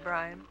tell me,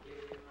 Brian?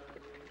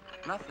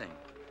 Nothing.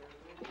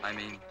 I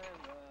mean,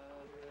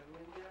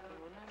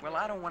 well,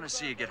 I don't want to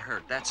see you get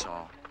hurt, that's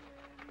all.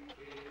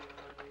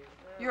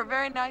 You're a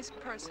very nice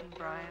person,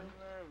 Brian.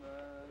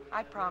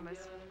 I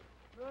promise.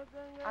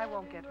 I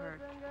won't get hurt.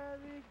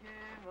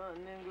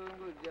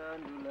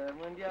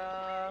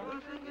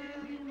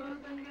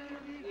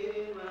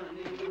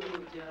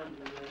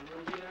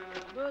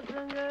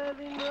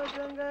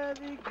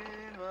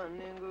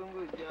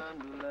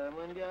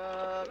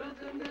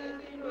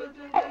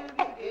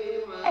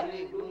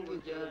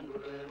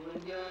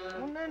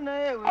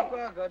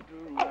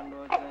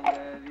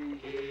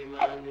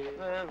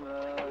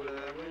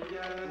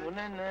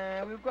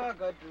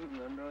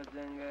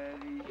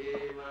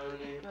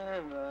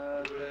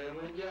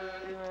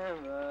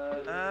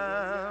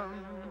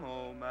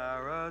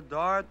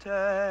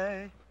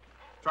 Maradarte.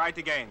 Try it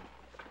again.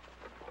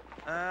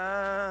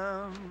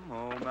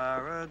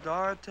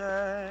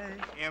 Maradarte.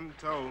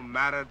 Emto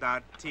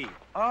Maradati.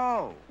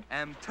 Oh,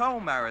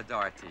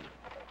 Maradarte.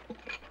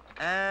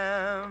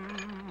 Maradarte.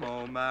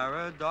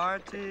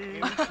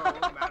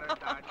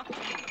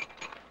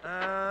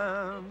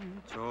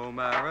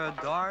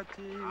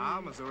 Maradarte.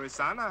 Ah,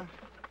 Missouri-sana.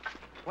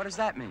 What does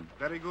that mean?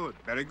 Very good,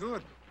 very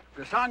good.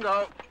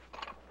 Kasango.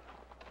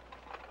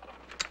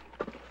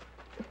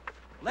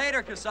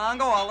 Later,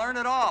 Kasango. I'll learn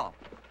it all.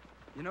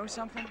 You know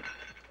something?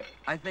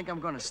 I think I'm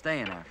going to stay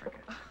in Africa.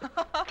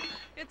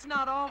 It's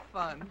not all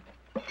fun.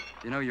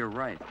 You know, you're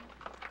right.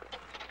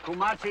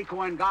 Kumasi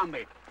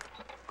Kuengambi.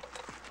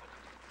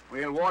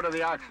 We'll water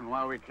the oxen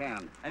while we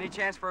can. Any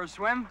chance for a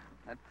swim?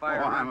 That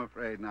fire... Oh, I'm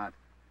afraid not.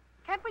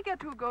 Can't we get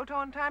to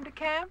Ugoto in time to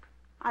camp?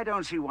 I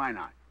don't see why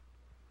not.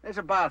 There's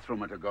a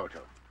bathroom at Ugoto.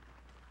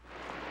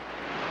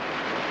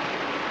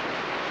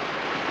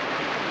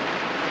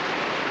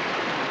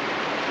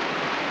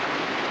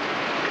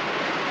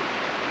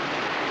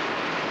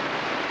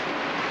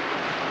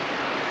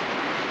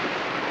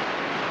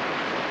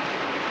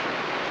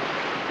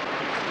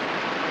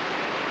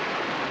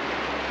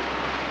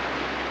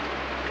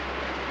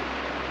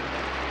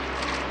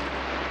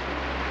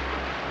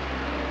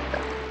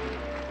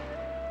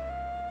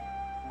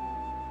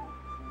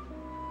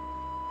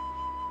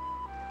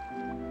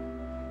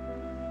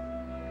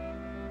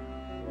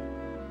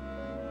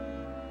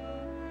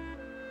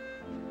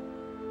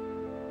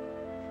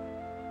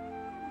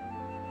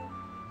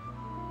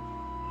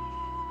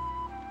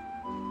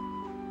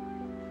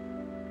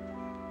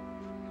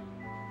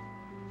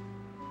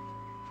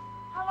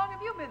 How long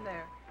have you been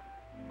there?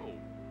 Oh,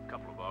 a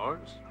couple of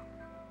hours.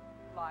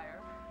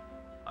 Liar.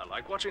 I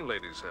like watching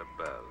ladies have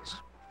baths.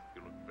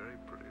 You look very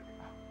pretty.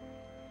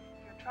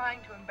 You're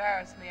trying to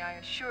embarrass me. I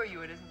assure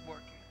you it isn't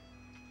working.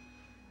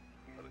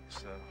 But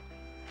it's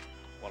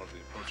one of the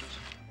approaches.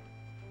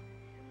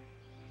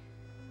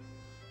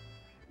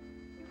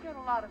 You've known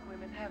a lot of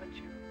women, haven't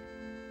you?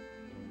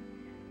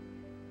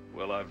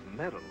 Well, I've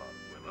met a lot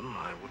of women.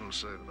 I wouldn't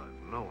say that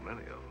I've known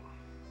any of them.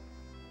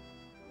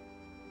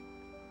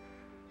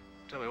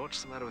 Tell me,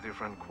 what's the matter with your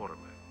friend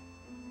Cuortemayn?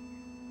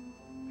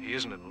 He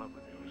isn't in love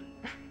with you, is he?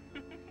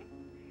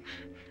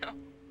 No.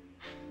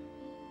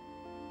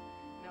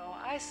 No,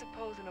 I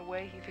suppose in a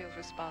way he feels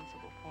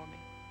responsible for me.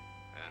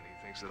 And he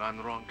thinks that I'm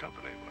the wrong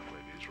company. Well,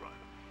 maybe he's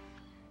right.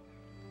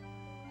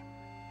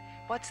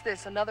 What's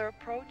this, another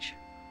approach?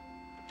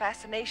 The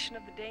fascination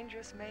of the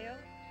dangerous male?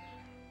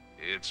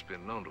 It's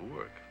been known to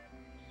work.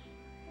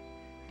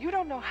 You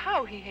don't know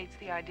how he hates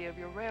the idea of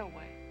your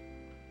railway.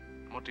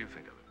 What do you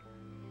think of it?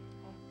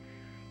 Well,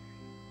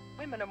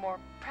 women are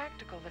more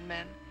practical than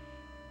men.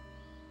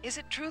 Is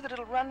it true that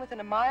it'll run within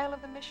a mile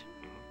of the mission?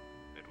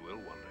 It will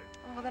one day.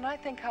 Oh, well, then I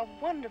think how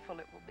wonderful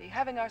it will be,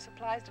 having our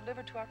supplies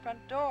delivered to our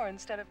front door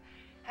instead of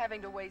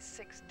having to waste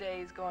 6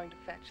 days going to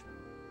fetch them.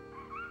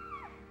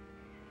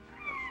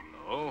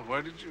 Hello,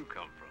 where did you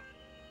come from?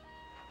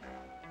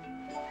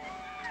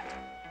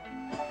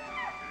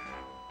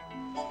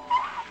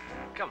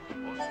 Come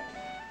on, boy.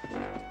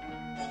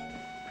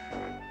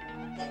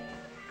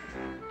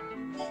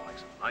 Like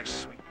some nice,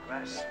 sweet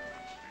grass.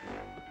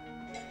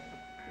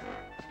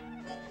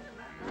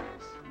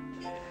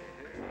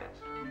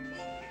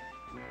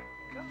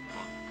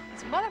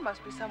 His mother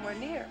must be somewhere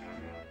near.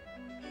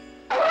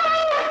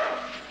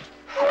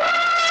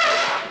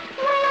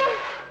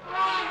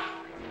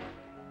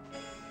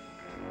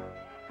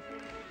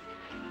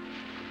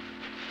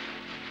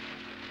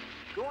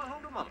 Going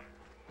home to Mother.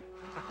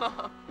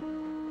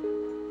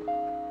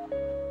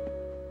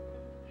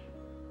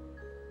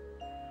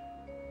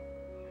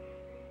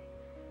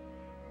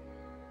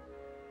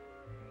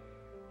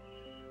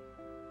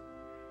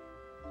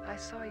 I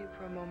saw you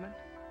for a moment.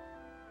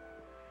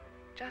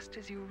 Just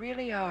as you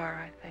really are,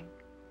 I think.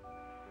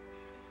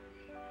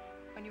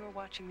 When you were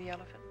watching the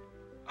elephant.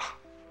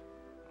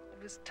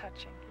 It was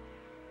touching.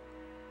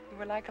 You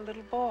were like a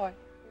little boy.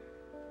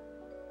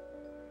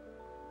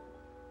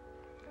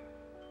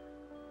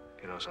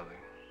 You know something?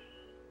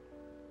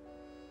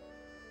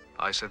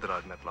 I said that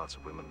I'd met lots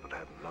of women, but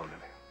hadn't known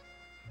any.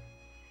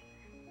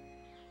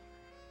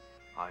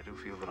 I do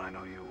feel that I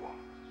know you.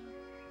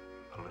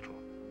 A little.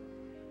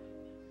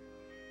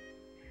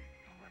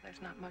 Well,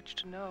 there's not much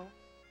to know.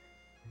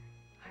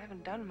 I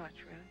haven't done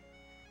much, really.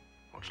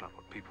 Well, it's not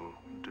what people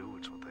do,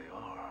 it's what they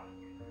are.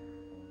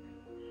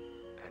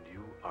 And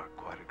you are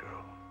quite a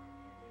girl.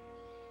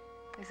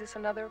 Is this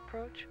another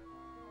approach?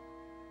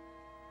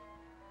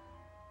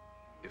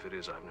 If it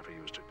is, I've never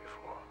used it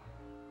before.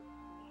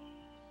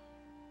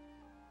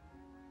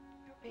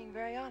 You're being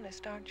very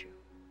honest, aren't you?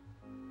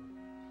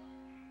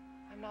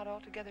 I'm not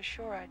altogether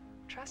sure I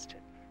trust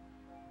it.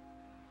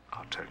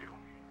 I'll tell you,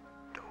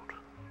 don't.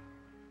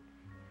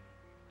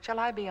 Shall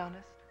I be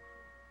honest?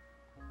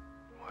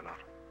 Why not?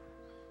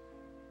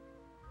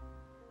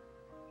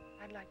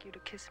 I'd like you to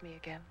kiss me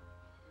again.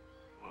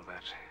 Well,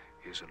 that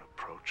is an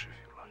approach, if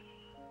you like.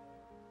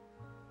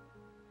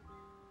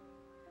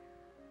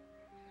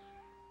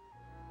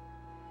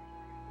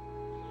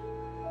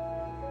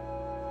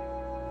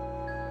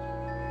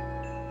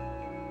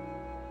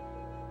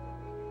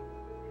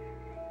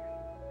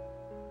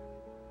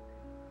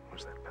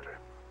 Was that better?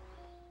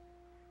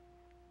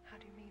 How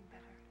do you mean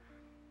better?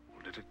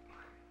 Well, did it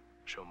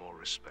show more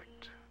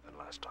respect than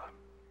last time?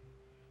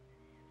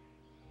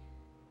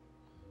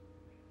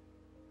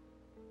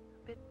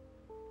 A bit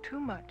too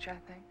much, I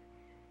think.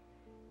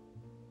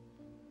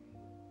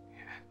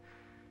 Yeah.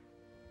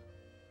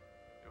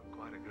 You're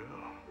quite a girl.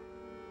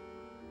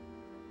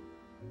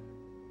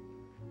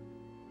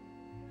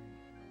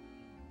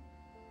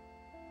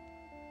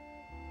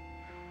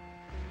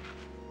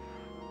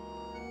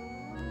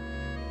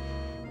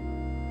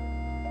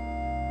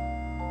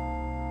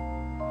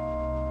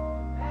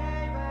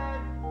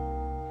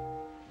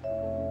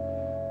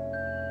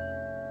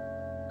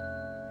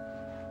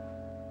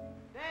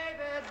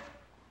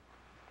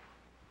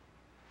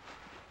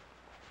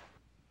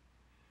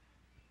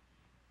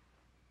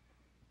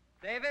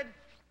 David,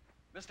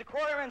 Mr.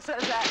 Cuortemayn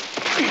says that...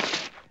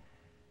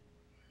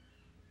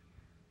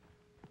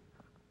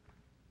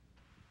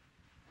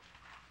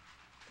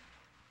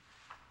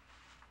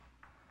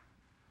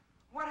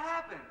 What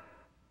happened?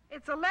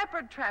 It's a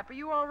leopard trap. Are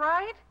you all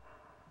right?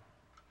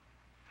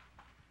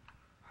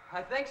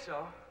 I think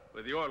so.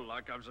 With your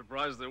luck, I'm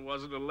surprised there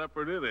wasn't a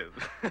leopard in it.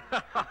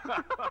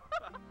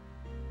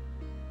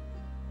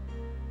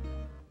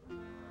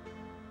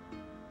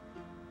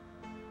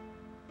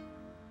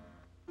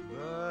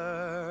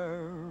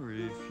 There,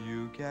 if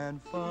you can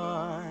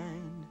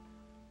find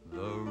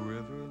the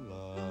river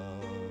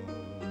love,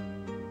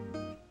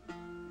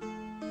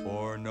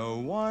 for no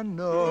one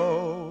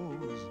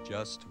knows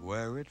just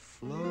where it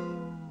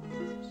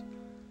flows,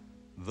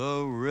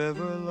 the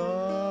river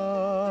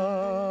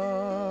love.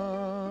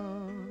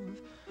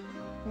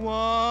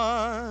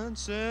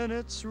 Once in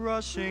its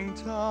rushing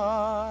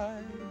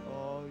tide,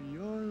 all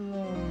your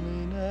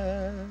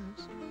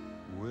loneliness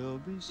will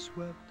be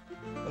swept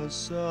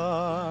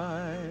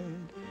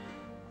aside,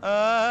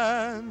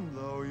 and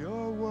though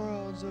your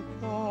worlds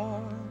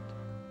apart,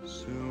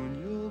 soon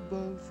you'll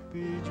both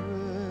be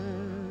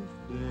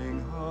drifting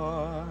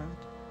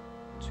heart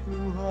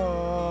to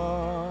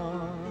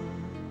heart.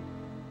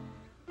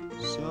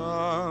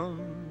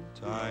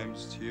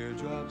 Sometimes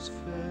teardrops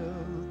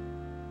fill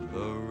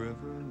the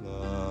river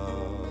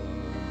love,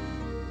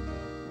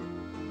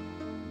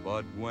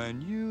 but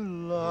when you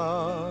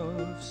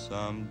love,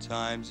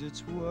 sometimes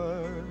it's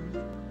worth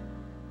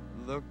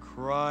the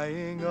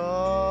crying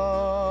of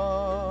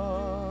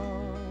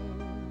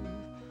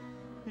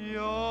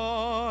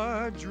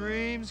your your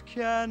dreams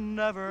can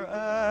never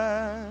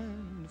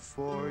end,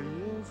 for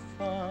you'll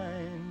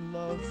find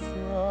love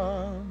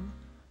from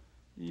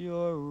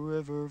your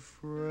river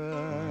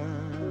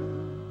friend.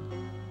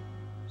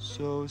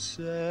 So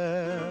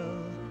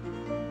sail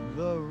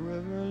the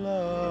river,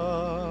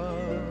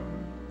 love,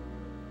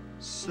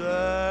 sail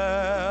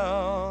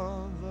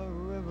the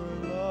river,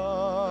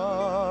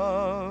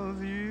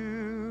 love,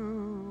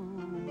 you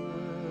will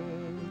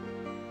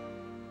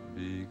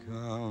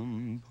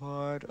become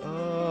part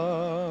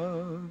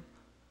of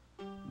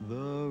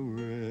the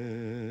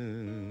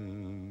river,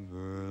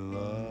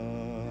 love.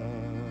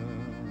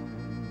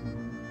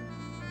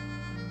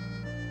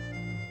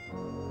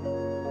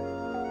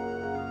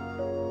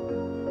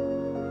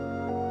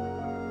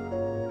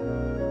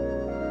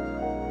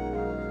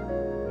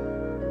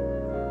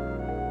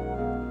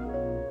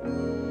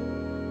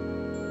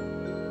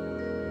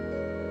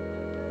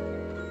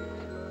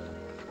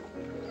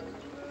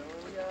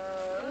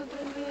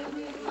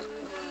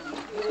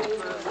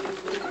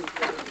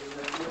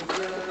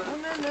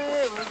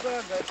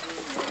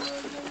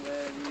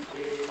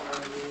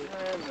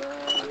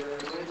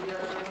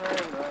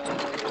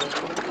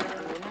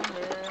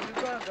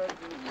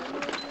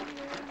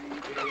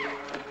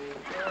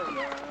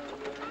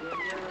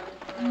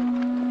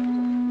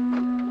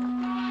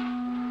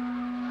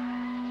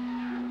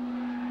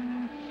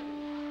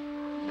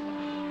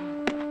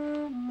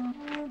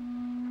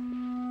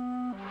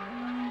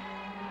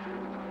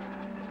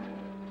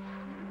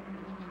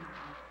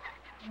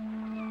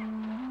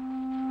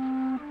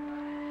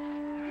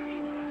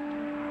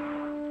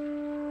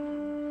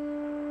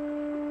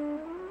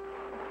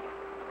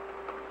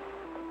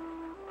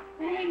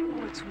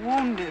 It's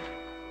wounded.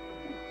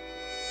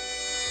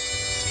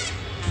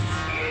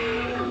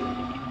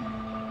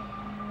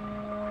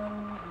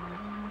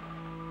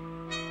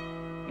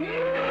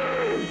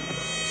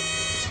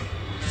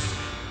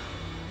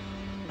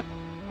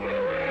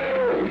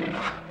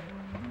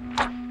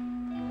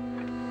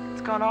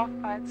 It's gone off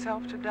by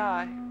itself to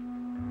die.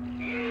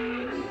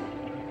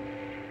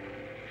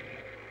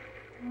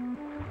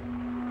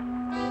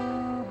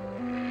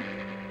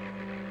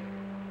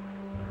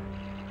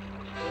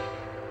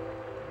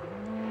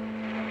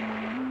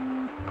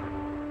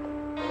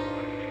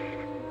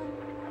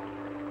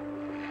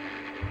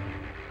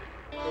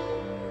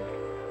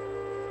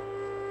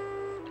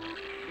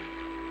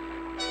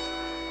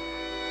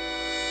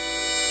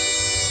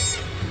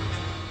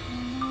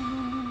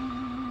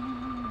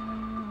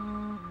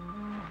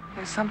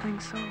 There's something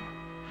so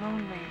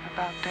lonely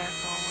about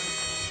death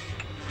always.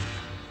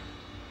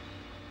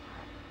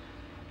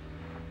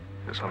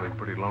 There's something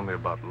pretty lonely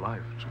about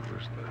life, too,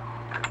 isn't there?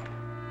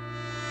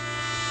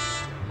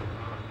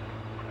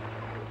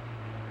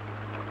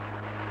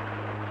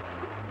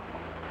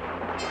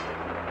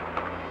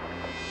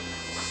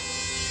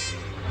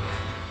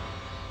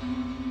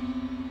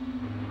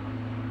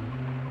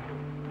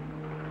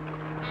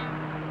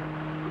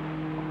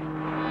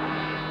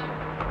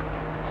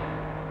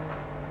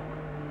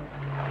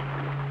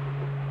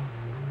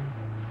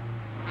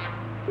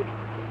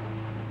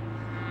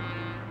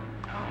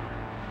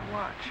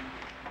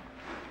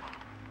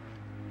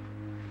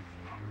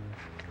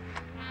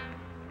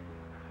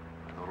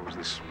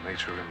 This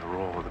nature in the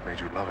raw that made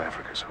you love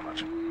Africa so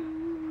much. It is.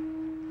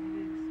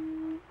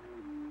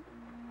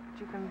 But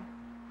you can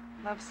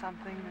love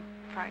something that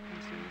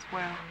frightens you as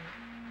well.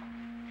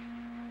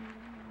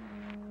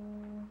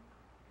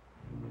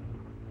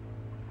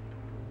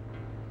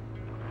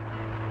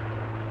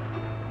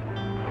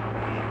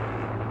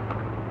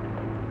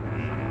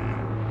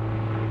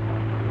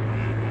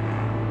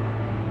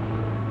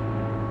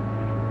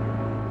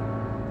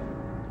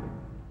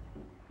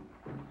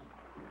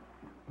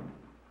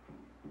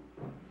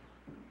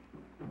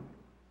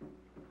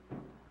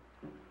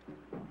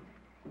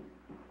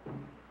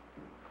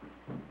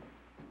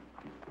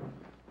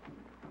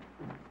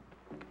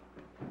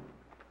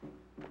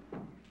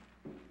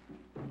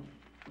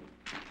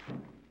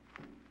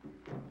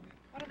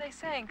 What are they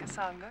saying,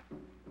 Kasanga?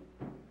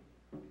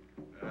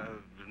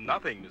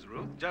 Nothing, Miss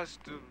Ruth. Just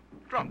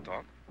drum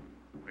talk.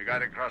 We got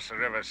to cross the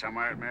river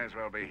somewhere. It may as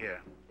well be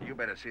here. You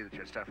better see that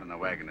your stuff in the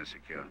wagon is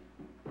secure.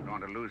 Don't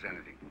want to lose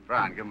anything.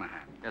 Brian, give him a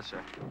hand. Yes,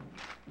 sir.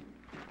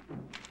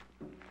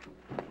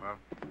 Well?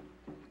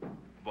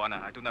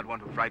 Buana, I do not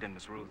want to frighten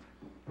Miss Ruth.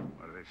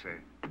 What do they say?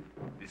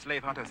 The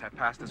slave hunters have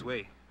passed this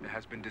way. There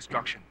has been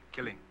destruction,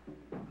 killing.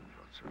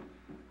 Thought so.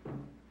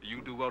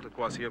 You do well to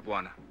cross here,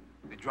 Buana.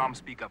 The drums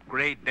speak of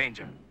great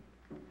danger.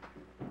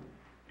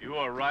 You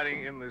are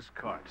riding in this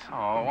cart.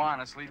 Oh,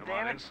 honestly, Come damn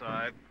on it.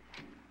 inside.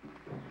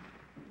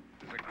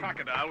 There's a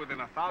crocodile within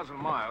 1,000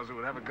 miles that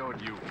would have a go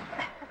at you.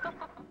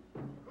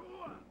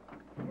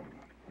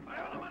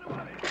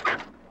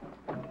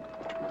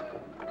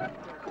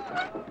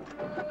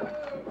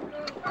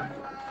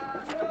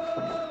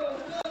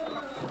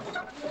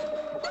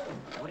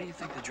 What do you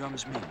think the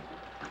drums mean?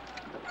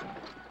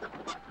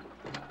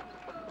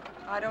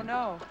 I don't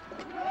know.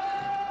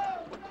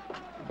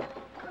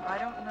 I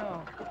don't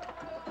know.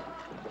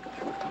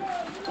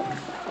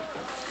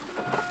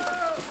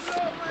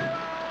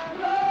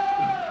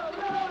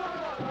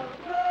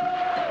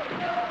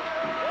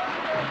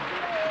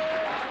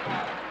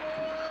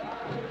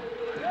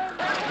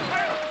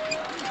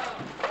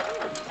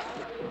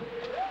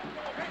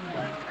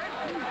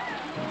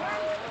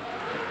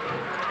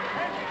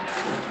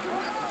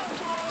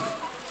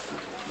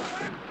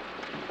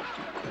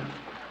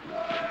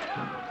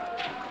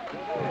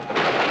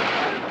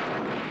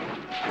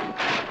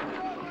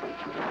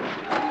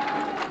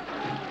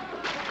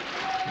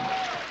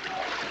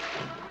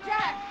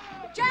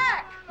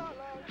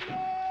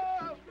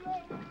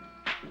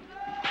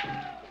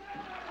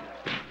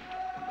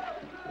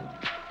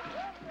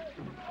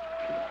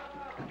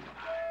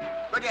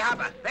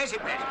 hapa, pesi,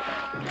 pesi.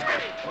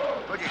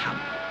 Good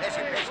hapa,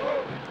 pesi, pesi.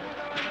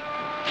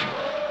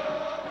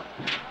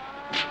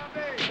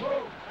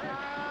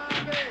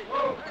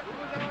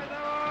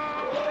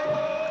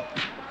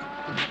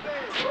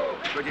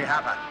 Good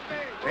hapa,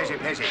 pesi,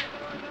 pesi.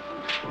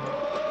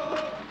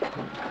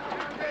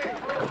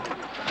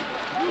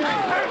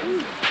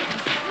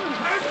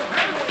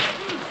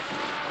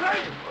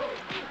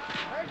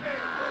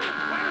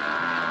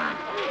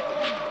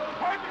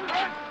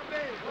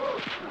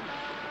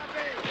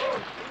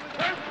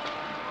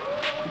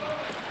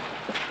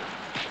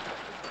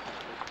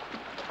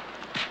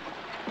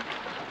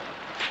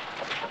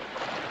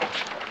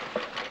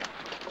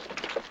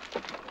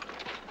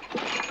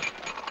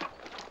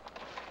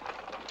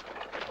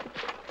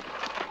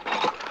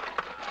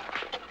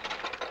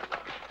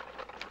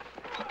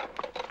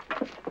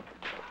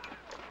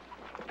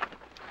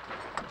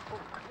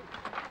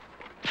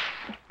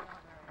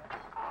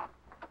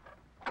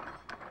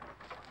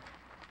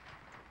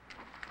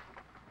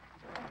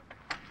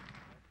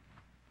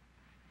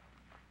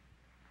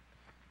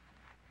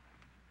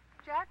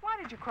 Jack, why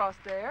did you cross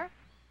there?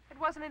 It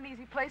wasn't an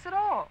easy place at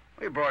all.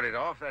 We brought it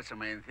off, that's the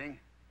main thing.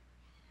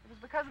 It was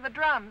because of the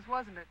drums,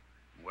 wasn't it?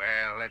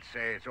 Well, let's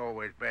say it's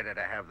always better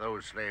to have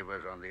those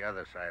slavers on the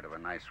other side of a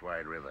nice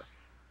wide river.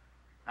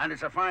 And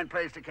it's a fine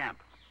place to camp.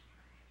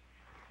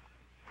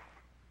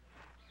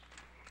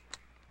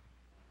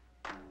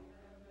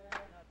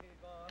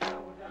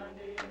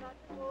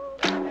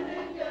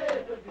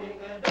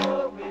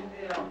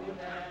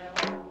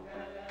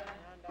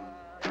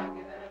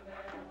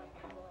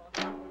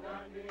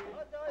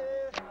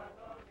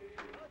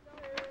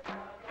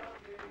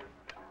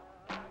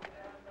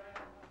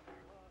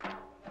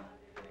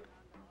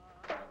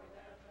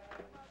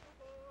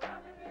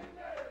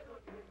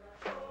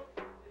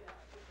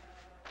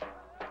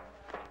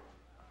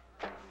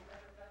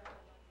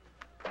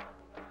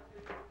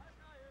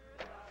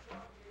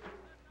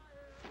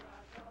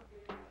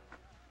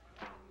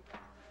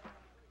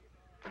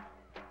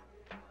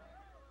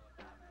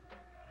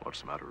 What's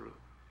the matter, Ruth?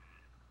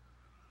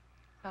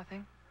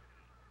 Nothing.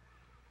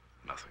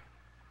 Nothing.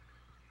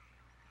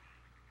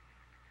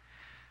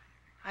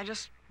 I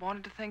just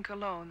wanted to think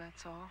alone,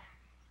 that's all.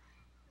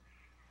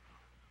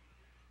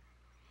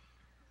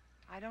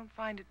 I don't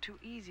find it too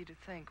easy to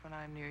think when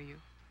I'm near you.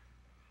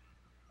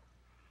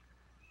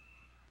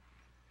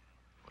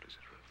 What is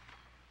it,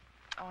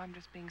 Ruth? Oh, I'm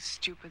just being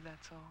stupid,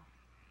 that's all.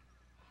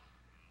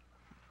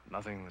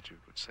 Nothing that you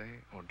could say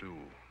or do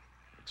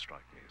would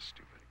strike me as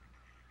stupid.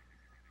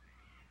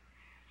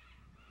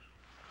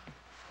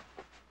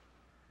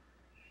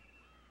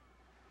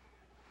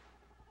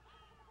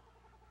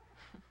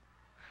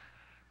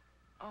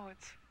 Oh,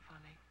 it's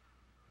funny.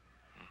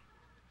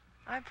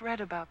 I've read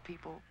about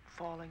people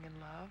falling in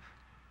love.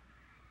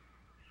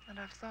 And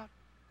I've thought,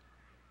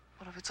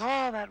 well, if it's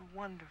all that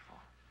wonderful,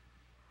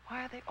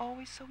 why are they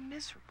always so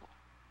miserable?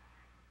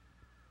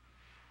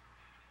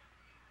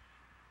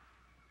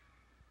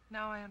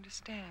 Now I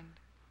understand.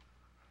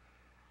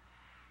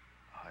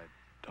 I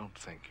don't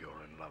think you're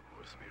in love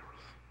with me,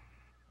 Ruth.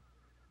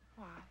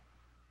 Why?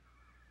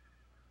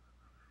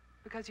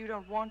 Because you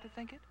don't want to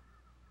think it?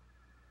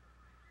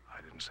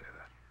 I didn't say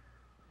that.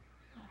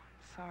 Oh,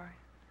 I'm sorry.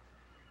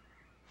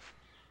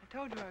 I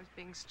told you I was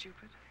being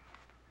stupid.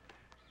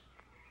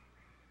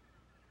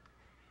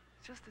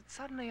 It's just that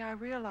suddenly I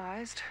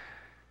realized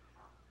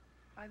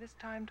by this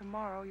time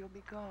tomorrow you'll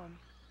be gone.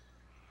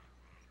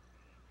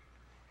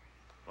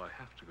 Well, I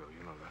have to go,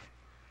 you know that.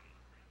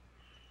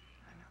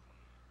 I know.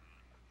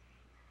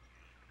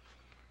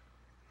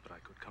 But I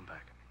could come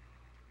back.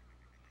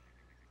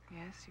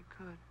 Yes, you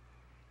could.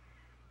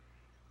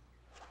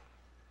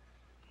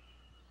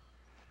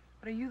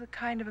 But are you the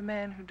kind of a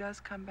man who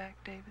does come back,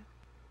 David?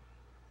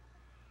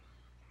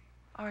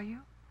 Are you?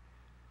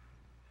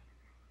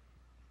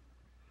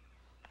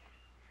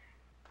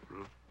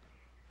 Ruth?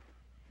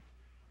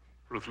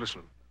 Ruth,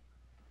 listen.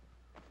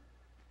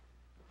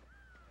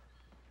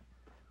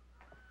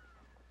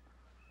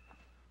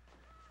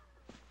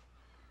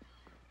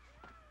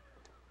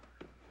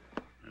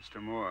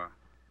 Mr. Moore,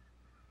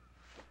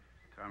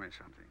 tell me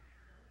something.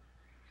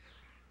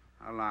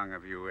 How long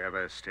have you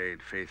ever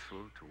stayed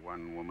faithful to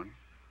one woman?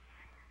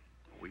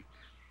 A week?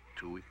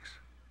 2 weeks?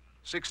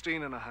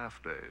 16 and a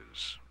half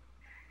days.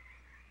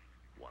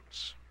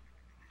 Once.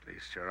 At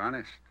least you're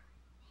honest.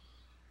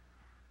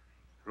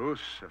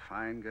 Ruth's a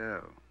fine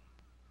girl.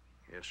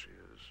 Yes, she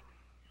is.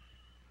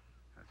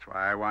 That's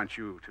why I want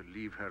you to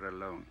leave her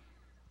alone.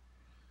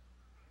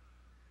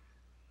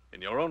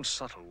 In your own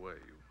subtle way,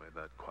 you've made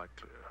that quite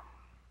clear.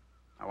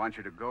 I want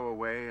you to go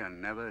away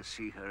and never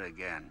see her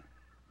again,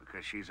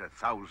 because she's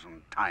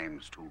 1,000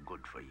 times too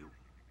good for you.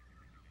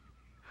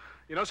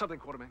 You know something,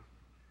 Cuortemayn?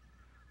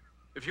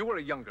 If you were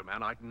a younger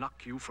man, I'd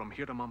knock you from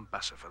here to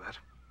Mombasa for that.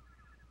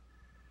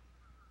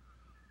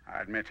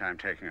 I admit I'm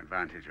taking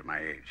advantage of my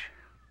age.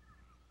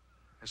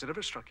 Has it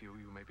ever struck you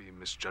may be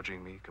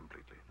misjudging me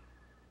completely?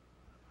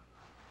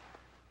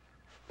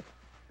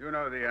 You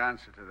know the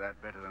answer to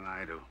that better than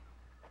I do.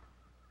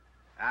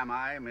 Am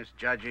I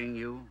misjudging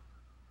you?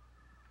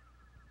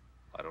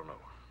 I don't know.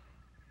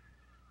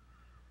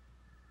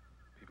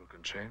 People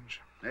can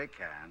change. They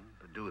can,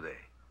 but do they?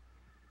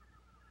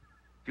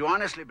 Do you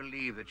honestly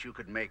believe that you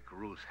could make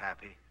Ruth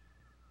happy?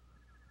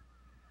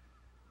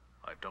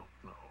 I don't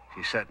know.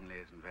 She certainly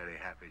isn't very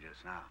happy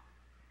just now.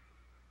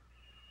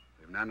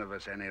 We've none of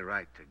us any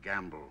right to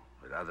gamble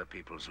with other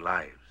people's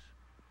lives.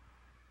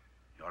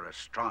 You're a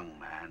strong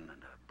man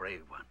and a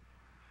brave one.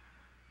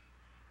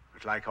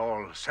 But like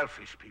all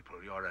selfish people,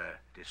 you're a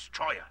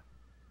destroyer.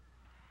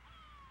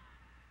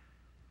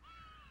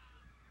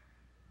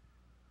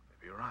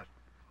 Maybe you're right.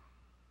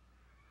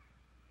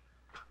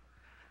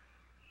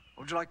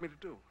 What would you like me to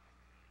do?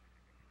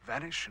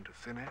 Vanish into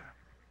thin air?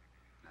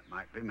 That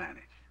might be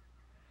managed.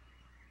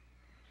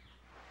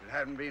 If it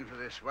hadn't been for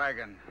this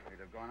wagon, we'd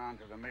have gone on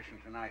to the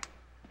mission tonight.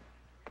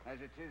 As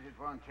it is, it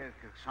won't take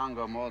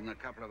Songo more than a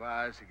couple of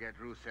hours to get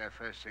Ruth there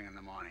first thing in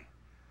the morning.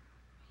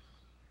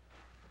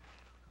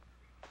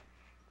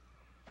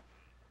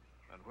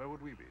 And where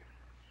would we be?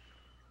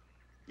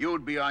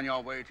 You'd be on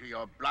your way to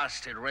your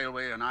blasted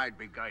railway, and I'd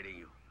be guiding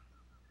you.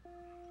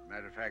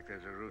 Matter of fact,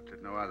 there's a route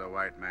that no other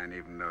white man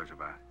even knows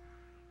about.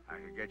 I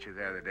could get you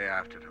there the day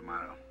after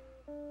tomorrow.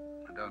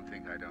 And don't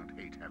think I don't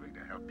hate having to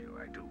help you.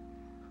 I do.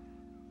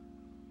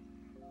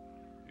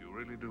 You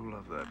really do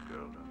love that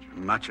girl, don't you?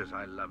 Much as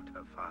I loved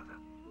her father.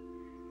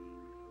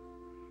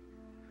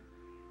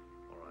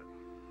 All right.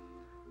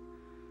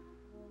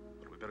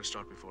 But we better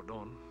start before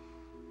dawn.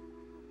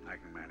 I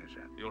can manage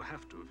that. You'll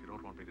have to if you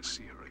don't want me to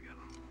see her again.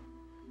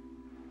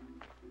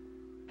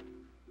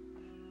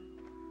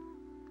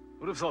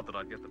 Would have thought that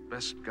I'd get the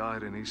best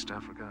guide in East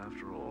Africa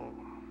after all.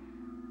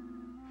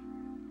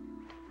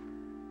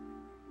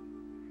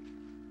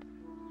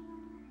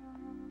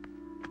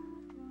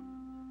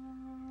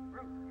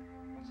 Ruth,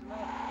 what's the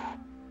matter?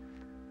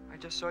 I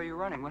just saw you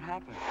running. What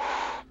happened?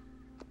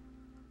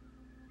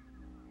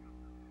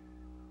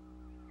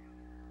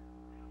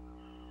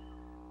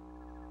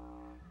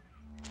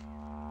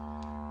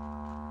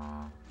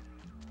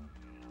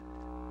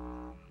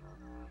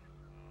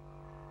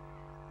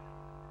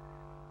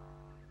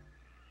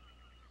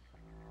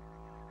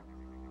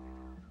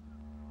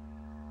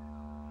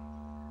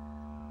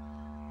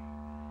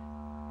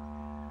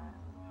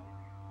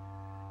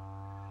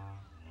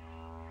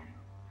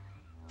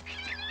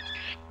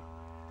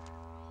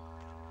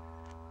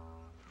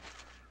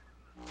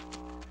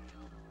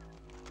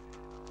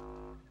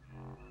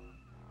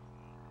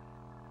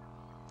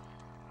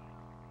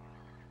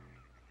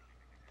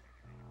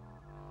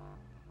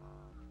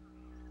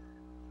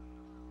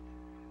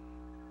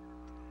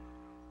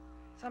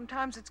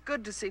 Sometimes it's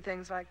good to see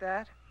things like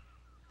that.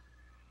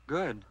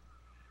 Good.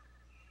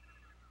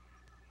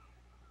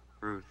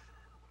 Ruth,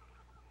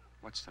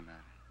 what's the matter?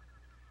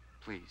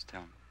 Please,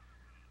 tell me.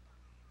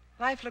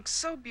 Life looks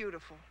so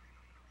beautiful,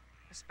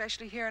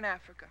 especially here in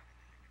Africa.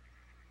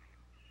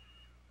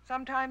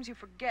 Sometimes you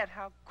forget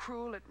how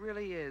cruel it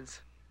really is.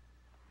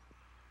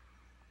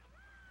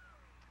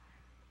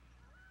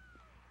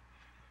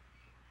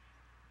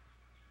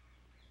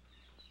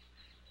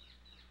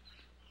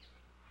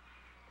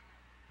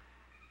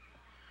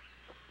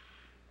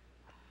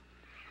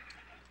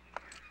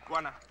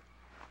 Guana.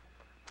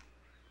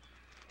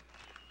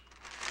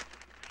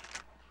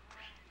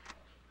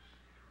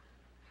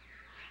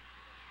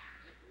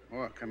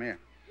 Oh, come here.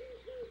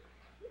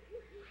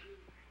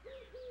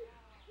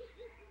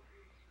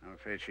 I'm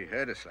afraid she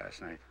heard us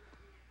last night.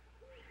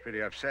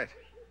 Pretty upset.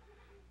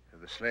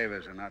 The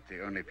slavers are not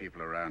the only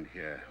people around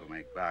here who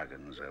make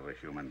bargains over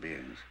human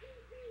beings.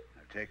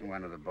 I've taken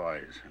one of the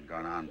boys and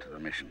gone on to the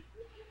mission.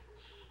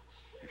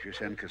 If you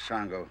send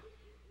Kasongo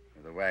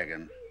with a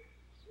wagon,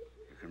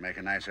 you can make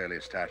a nice early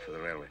start for the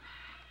railway.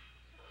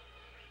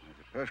 There's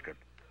a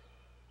postscript.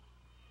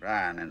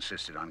 Brian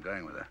insisted on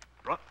going with her.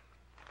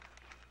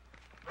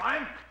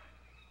 Brian?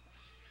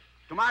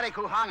 Tumari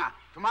Kuhanga.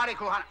 Tumari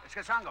Kuhanga. It's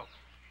Kasongo.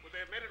 Would they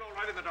have made it all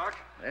right in the dark?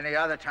 Any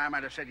other time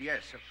I'd have said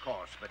yes, of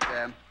course. But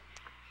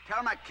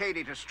tell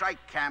McCady to strike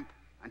camp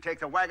and take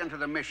the wagon to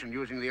the mission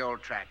using the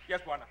old track.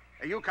 Yes, Bwana.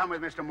 You come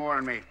with Mr. Moore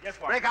and me. Yes,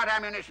 Bwana. Break out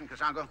ammunition,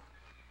 Kasongo.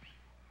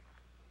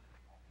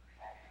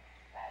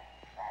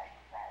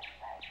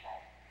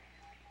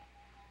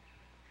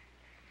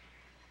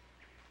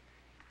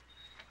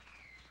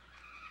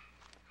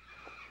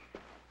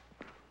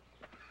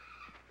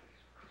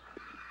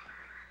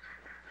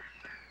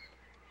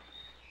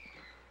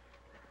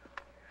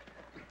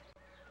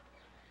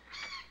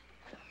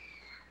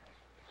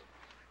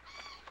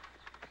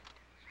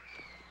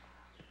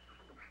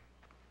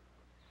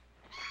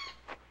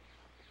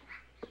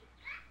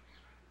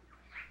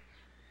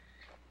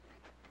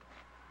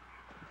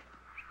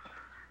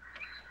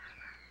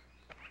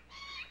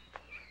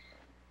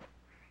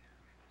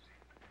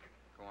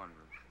 Go on,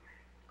 Ruth.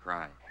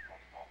 Cry.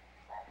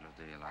 It'll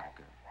do you a lot of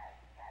good.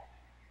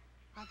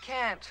 I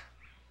can't.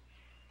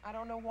 I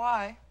don't know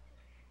why.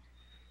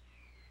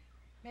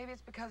 Maybe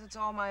it's because it's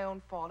all my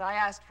own fault. I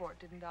asked for it,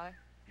 didn't I?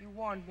 You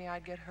warned me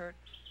I'd get hurt.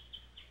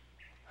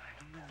 I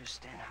don't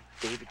understand how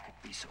David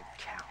could be so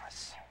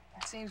callous.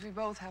 It seems we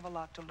both have a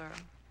lot to learn.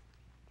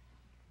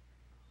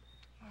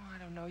 Oh, I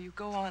don't know. You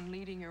go on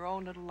leading your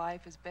own little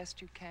life as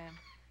best you can.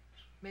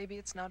 Maybe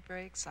it's not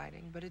very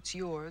exciting, but it's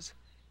yours.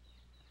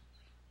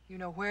 You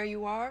know where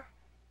you are,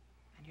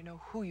 and you know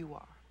who you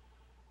are.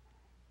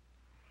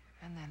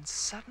 And then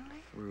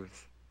suddenly...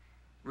 Ruth,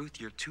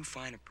 you're too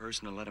fine a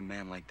person to let a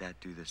man like that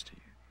do this to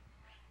you.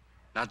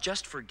 Now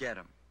just forget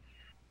him.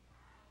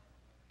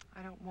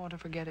 I don't want to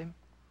forget him.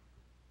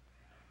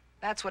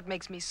 That's what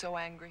makes me so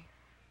angry.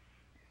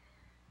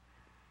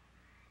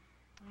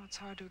 Oh, it's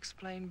hard to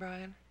explain,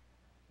 Brian.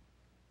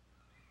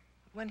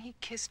 When he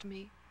kissed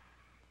me,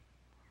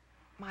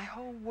 my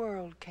whole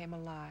world came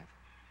alive.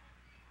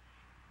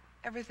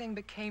 Everything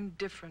became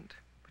different.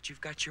 But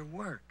you've got your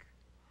work.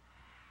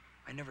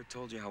 I never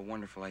told you how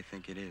wonderful I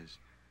think it is.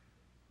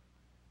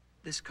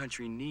 This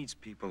country needs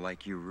people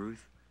like you,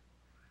 Ruth.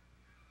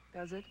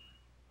 Does it?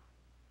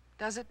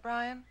 Does it,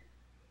 Brian?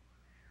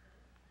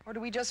 Or do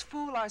we just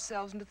fool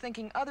ourselves into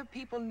thinking other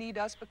people need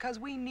us because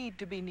we need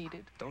to be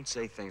needed? Don't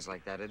say things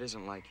like that. It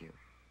isn't like you.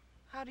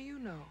 How do you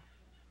know?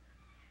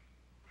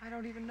 I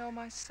don't even know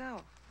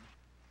myself.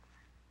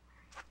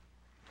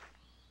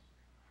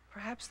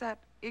 Perhaps that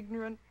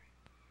ignorant,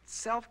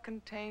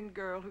 self-contained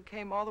girl who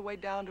came all the way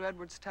down to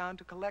Edwardstown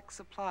to collect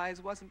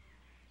supplies wasn't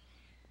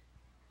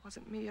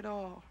me at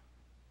all.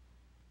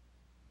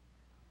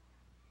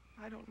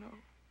 I don't know.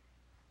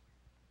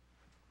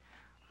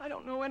 I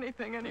don't know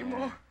anything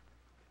anymore.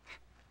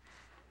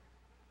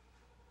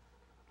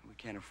 We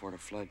can't afford a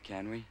flood,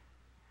 can we?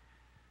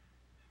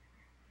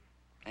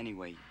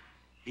 Anyway,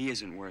 he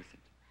isn't worth it.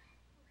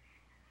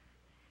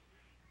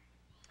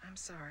 I'm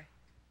sorry.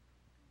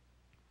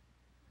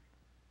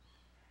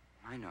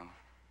 I know.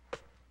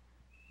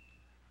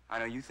 I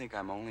know you think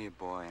I'm only a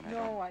boy and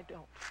No, I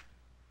don't.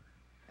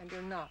 And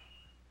you're not.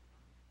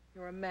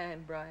 You're a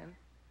man, Brian.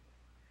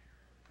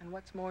 And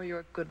what's more, you're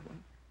a good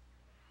one.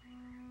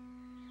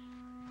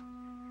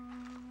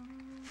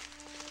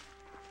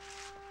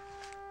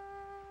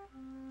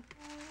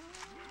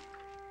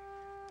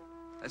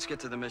 Let's get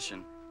to the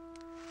mission.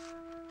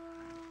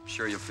 I'm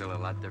sure you'll feel a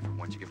lot different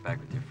once you get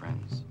back with your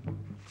friends.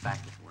 Back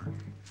at work.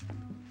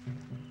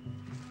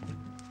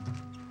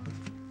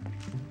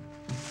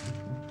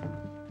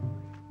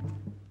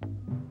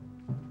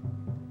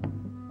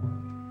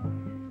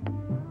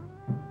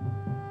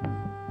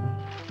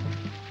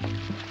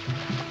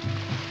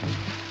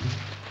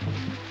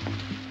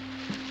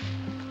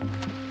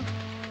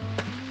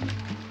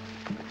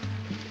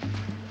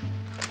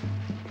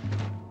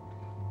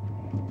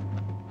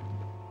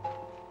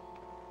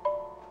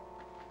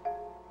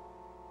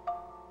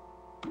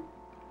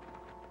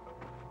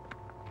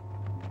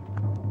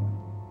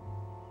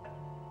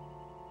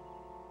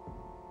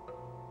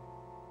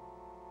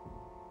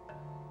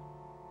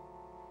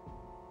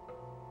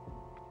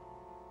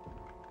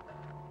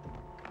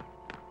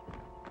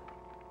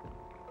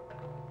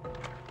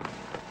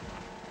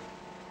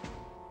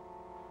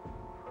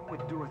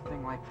 Would do a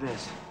thing like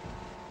this.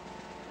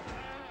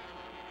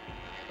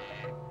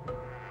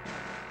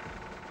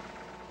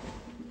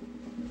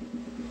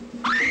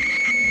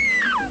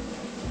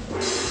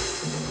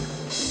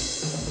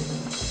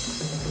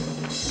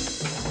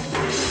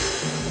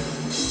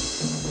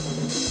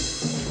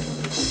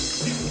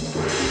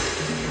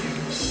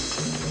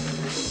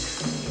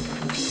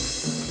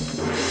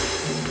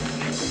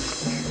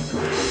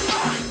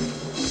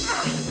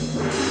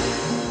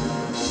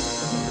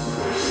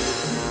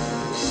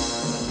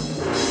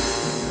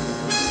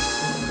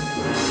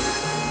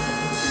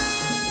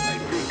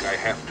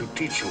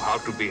 Teach you how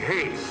to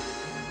behave.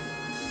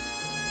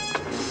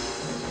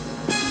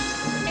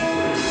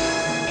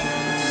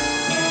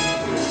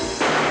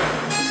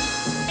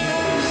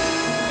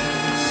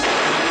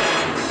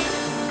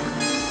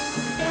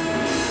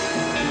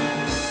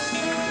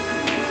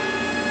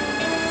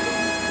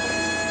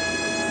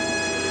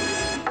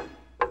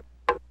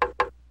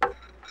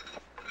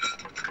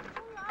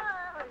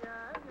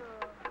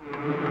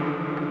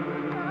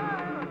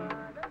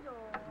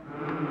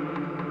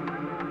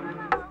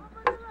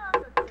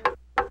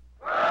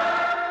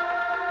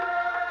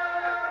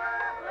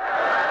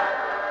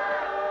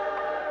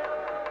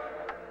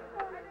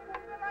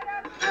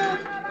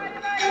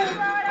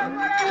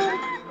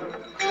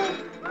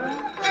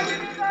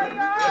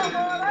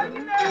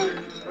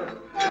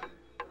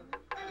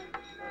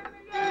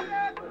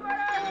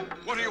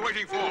 What are you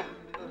waiting for?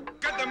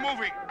 Get them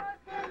moving!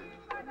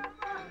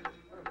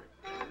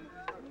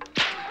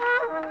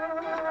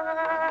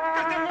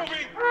 Get them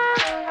moving!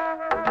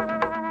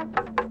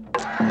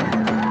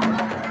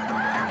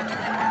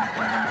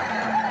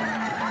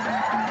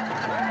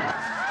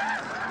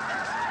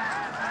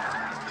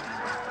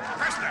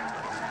 Faster!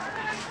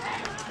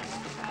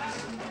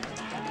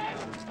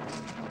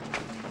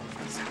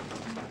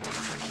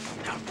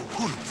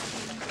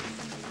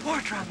 War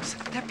drums.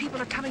 Their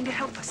people are coming to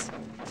help us.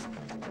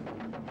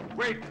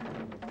 Wait!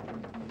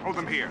 Hold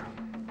them here.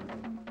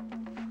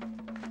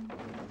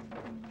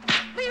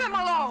 Leave him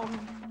alone!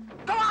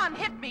 Go on,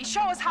 hit me.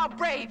 Show us how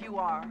brave you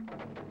are.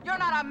 You're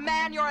not a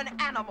man, you're an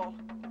animal.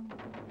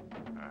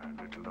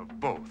 A little of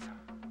both.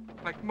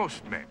 like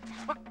most men.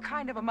 What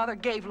kind of a mother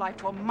gave life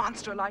to a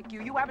monster like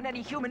you? You haven't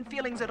any human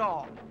feelings at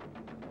all.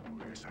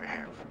 Yes, I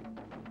have.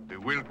 The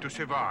will to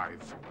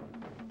survive.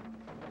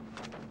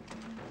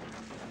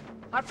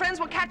 Our friends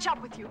will catch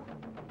up with you.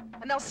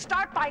 And they'll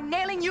start by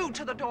nailing you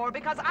to the door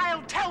because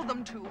I'll tell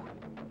them to.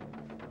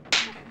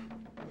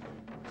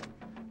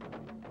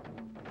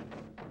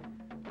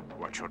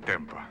 Watch your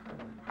temper.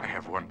 I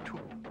have one too.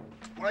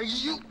 Why,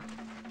 you...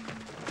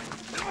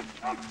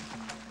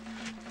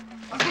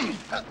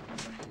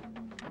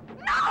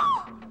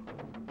 No!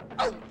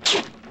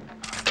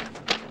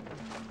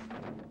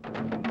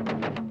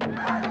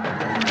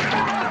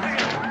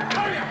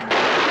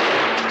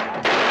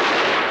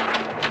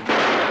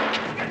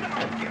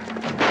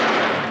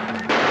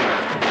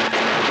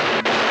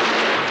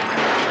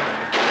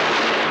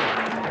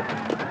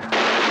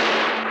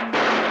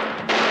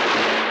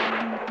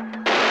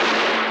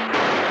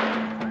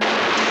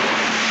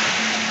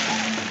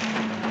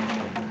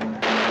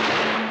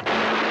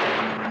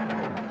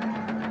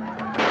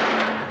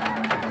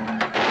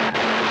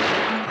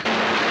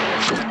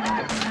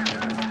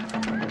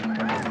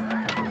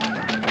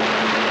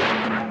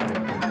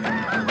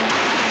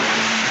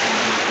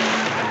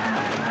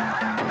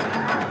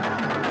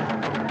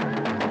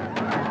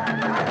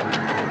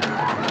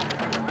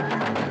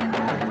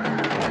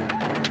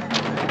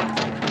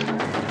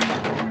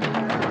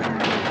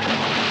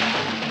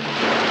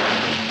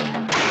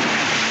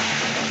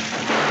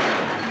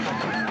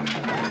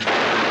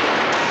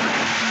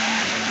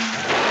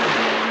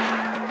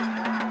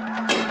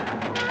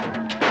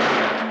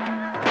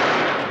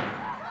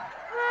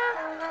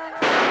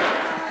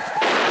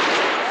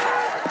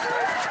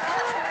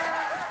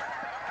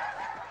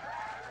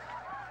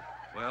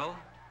 Well,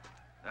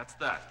 that's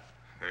that.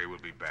 They will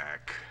be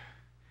back.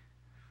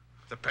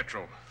 The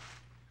petrol.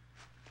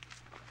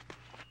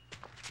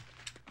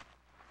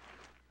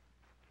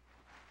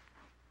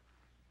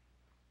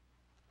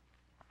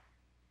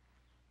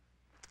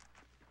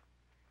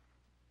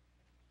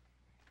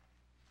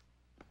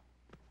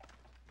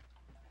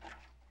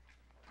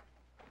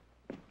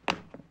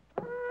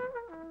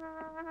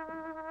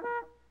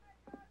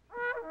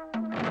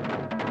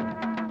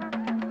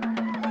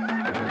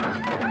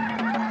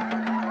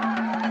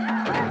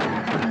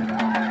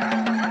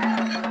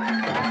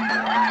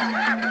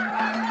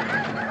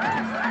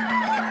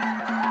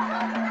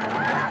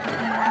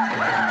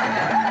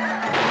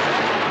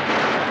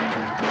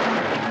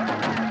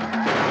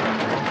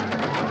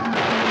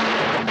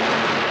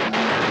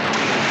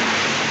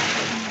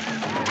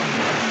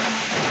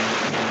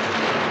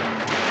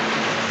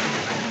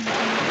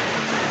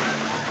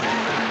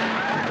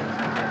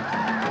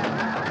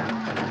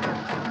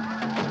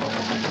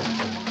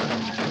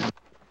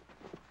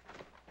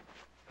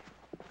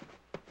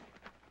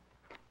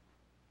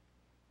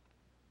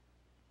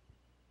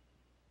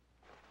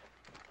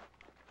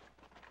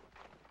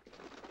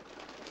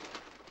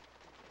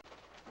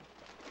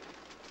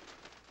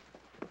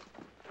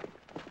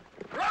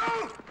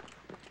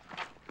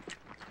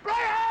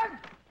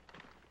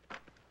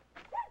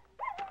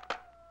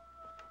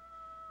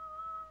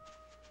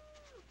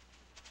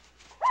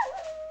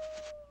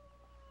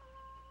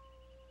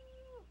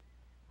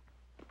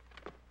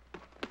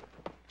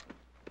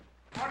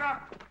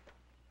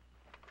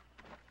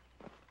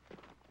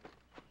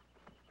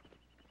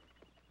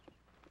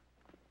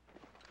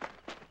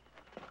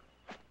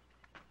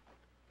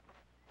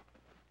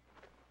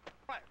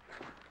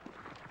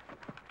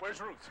 Where's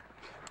Ruth?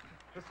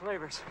 The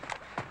slavers.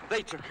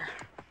 They took her.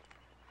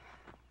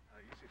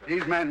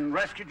 These men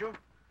rescued you?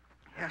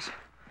 Yes.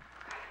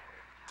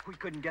 We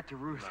couldn't get to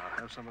Ruth.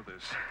 Now, have some of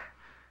this.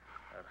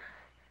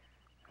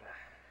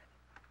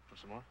 Want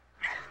some more?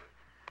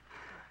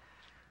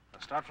 Now,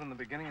 start from the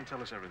beginning and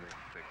tell us everything.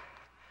 Dick.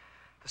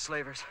 The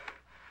slavers.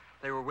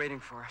 They were waiting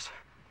for us.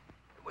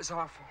 It was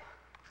awful.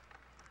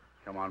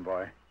 Come on,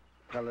 boy.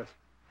 Tell us.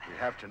 We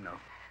have to know.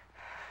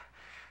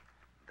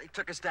 They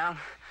took us down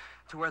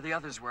to where the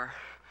others were.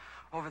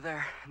 Over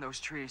there, in those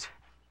trees.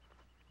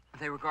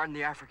 They were guarding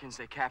the Africans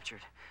they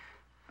captured.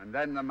 And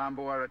then the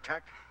Mamboa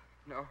attacked?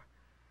 No.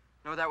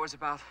 No, that was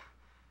about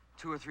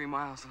 2 or 3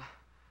 miles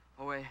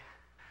away.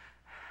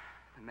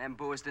 The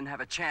Mamboas didn't have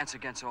a chance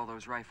against all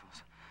those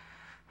rifles.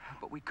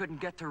 But we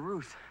couldn't get to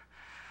Ruth.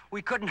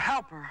 We couldn't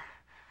help her.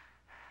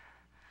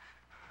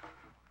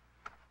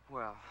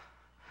 Well,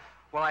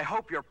 I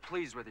hope you're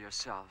pleased with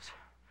yourselves.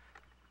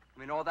 I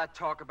mean, all that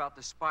talk about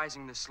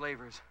despising the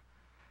slavers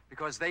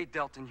because they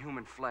dealt in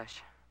human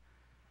flesh.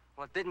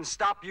 Well, it didn't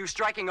stop you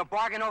striking a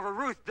bargain over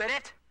Ruth, did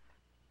it?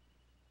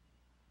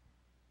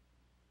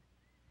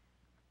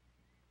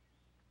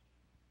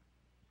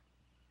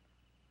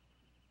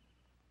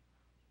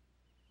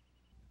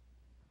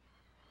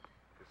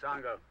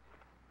 Sango,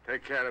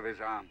 take care of his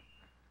arm.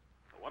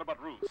 What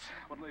about Ruth?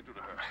 What did they do to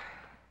her?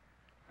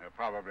 They'll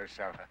probably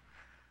sell her.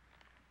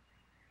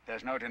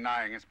 There's no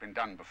denying it's been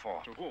done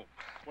before. To whom?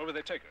 Where would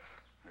they take her?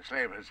 The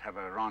slavers have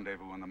a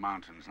rendezvous in the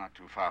mountains not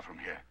too far from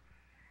here.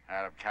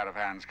 Arab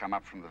caravans come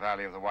up from the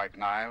valley of the White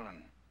Nile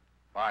and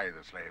buy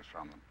the slaves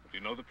from them. Do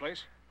you know the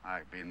place?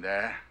 I've been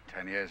there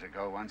 10 years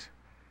ago once.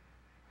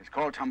 It's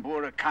called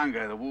Tambura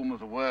Kanga, the womb of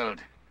the world.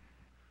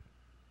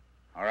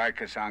 All right,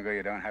 Kasango,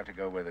 you don't have to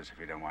go with us if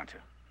you don't want to.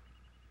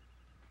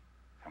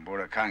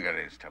 Tambura Kanga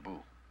is taboo.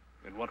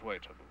 In what way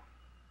taboo?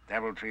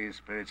 Devil trees,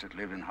 spirits that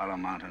live in hollow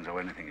mountains, or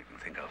anything you can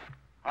think of.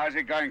 How's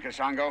it going,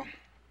 Kasango?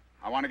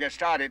 I want to get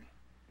started.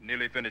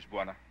 Nearly finished,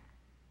 Buana.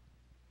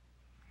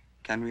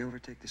 Can we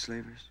overtake the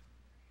slavers?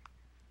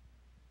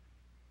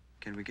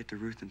 Can we get to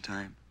Ruth in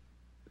time?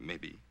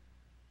 Maybe.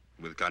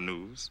 With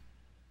canoes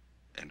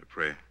and a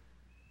prayer.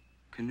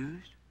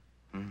 Canoes?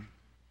 Mm-hmm.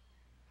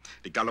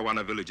 The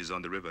Galawana village is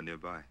on the river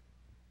nearby.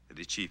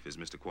 The chief is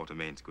Mr.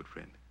 Cuortemayn's good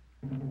friend.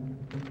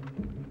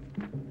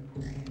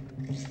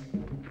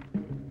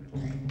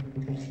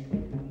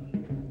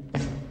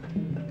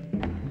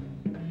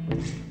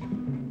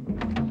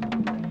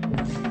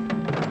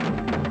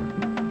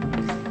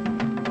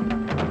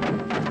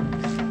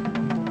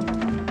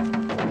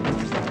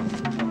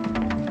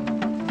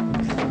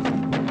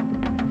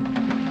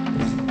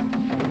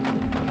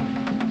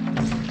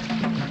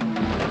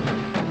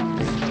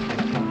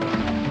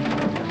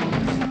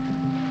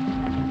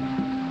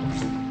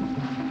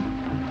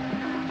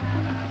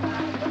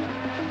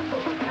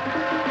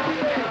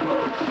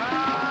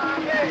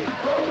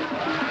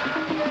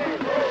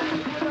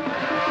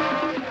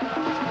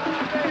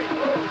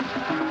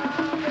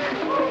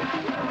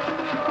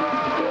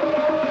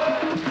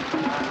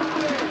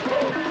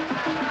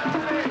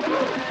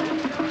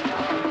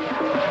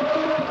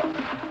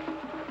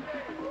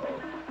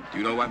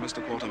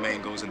 Mr.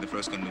 Cuortemayn goes in the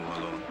first canoe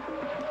alone.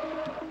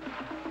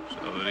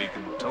 So that he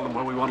can tell them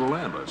where we want to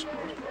land, I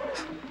suppose.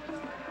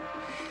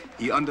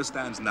 He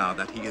understands now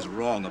that he is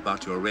wrong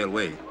about your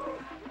railway.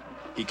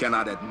 He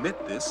cannot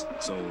admit this,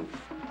 so...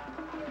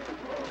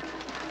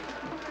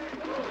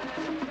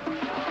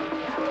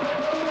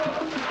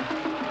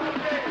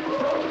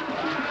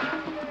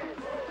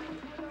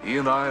 He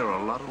and I are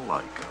a lot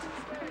alike.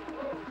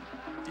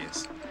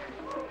 Yes.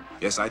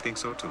 Yes, I think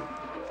so, too.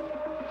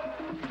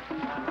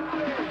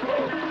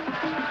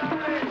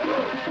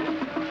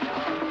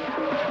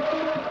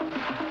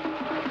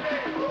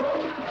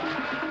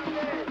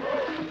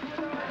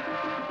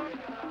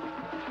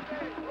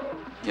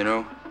 You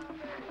know,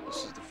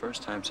 this is the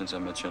first time since I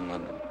met you in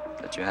London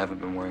that you haven't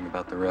been worrying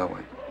about the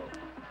railway.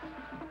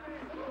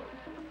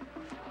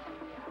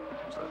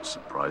 Does that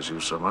surprise you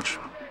so much?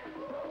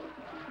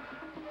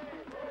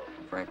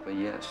 Frankly,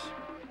 yes.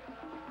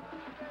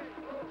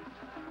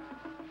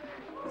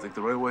 You think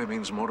the railway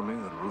means more to me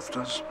than Ruth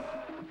does?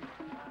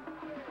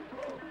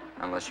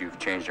 Unless you've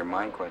changed your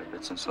mind quite a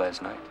bit since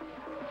last night.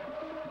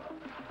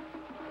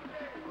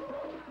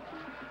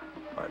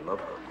 I love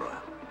her, Brian.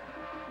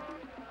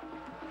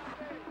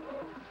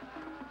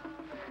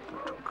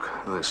 It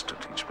took this to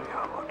teach me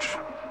how much.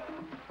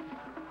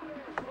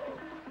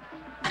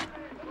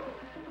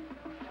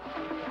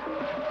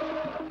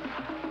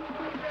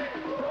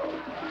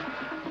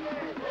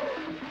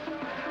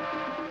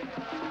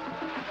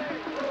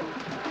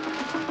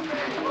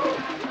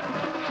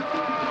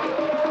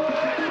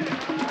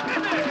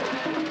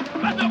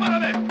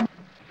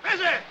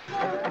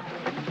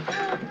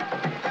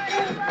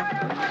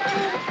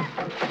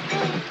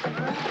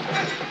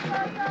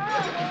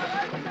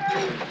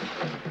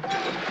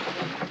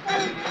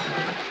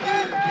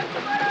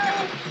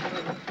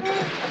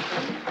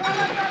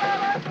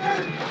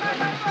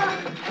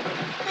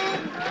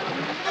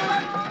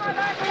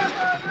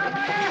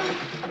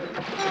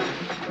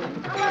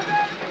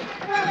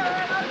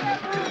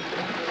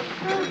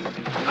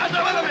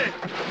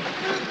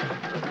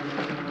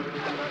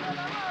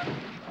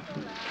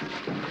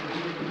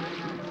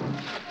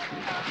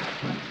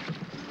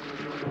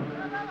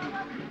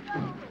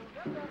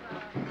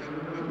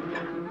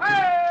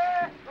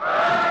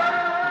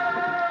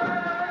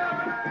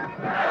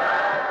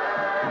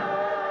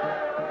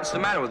 What's the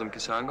matter with them,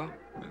 Kasango?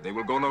 They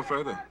will go no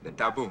further. They're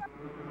taboo.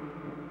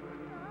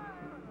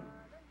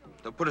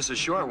 They'll put us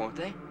ashore, won't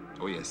they?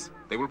 Oh, yes.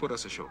 They will put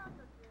us ashore.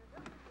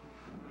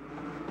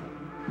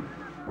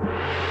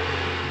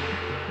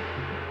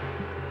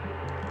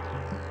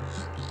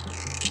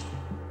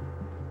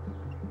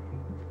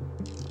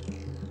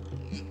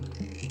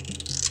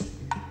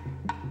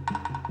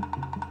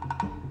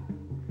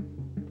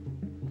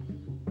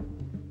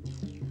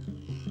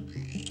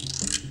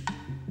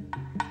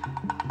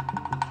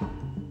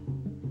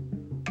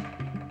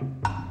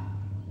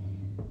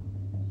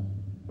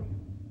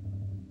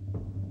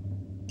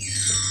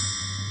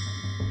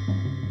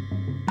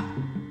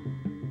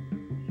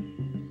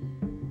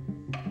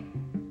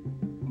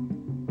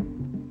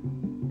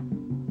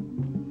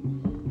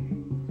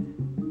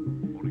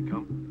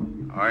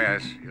 Oh,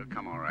 yes, he'll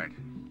come all right.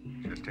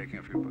 Just taking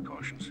a few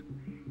precautions.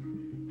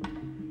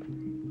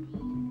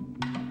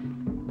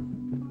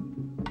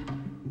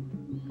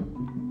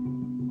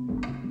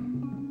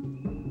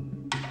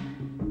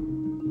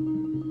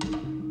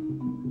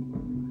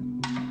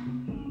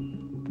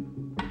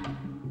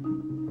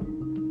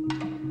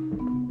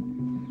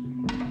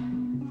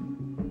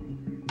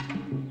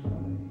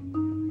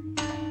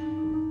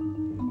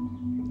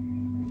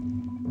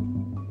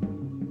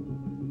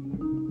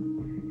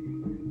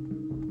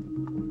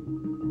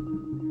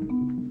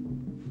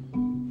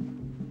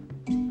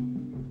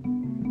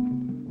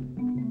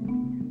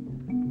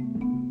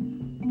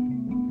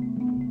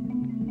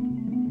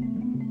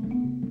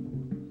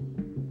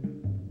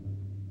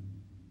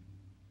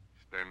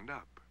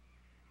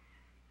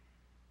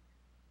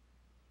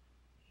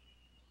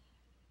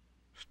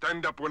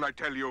 Stand up when I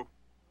tell you.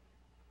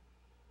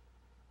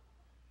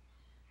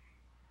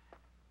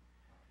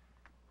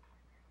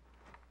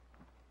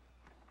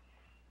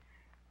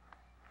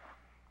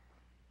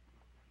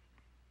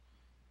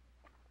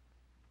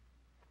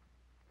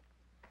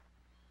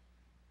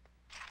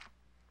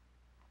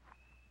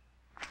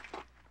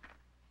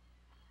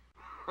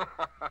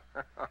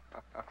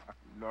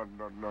 No.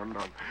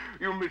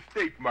 You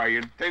mistake my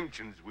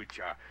intentions, which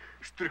are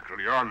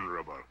strictly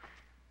honorable.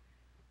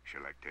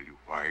 Shall I tell you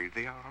why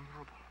they are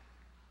honorable?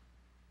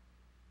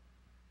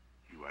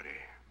 You are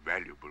a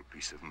valuable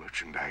piece of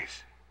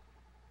merchandise.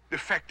 The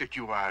fact that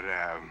you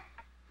are,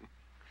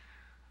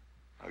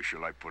 how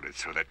shall I put it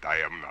so that I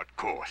am not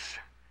coarse?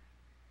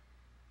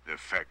 The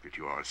fact that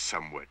you are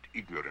somewhat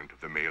ignorant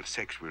of the male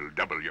sex will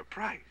double your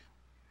price.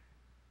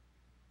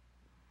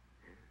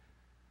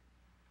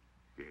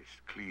 Yes,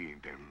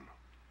 cleaned and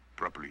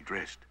properly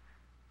dressed.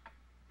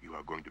 You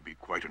are going to be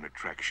quite an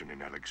attraction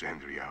in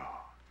Alexandria or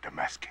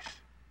Damascus.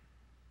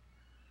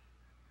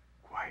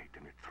 Quite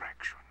an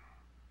attraction.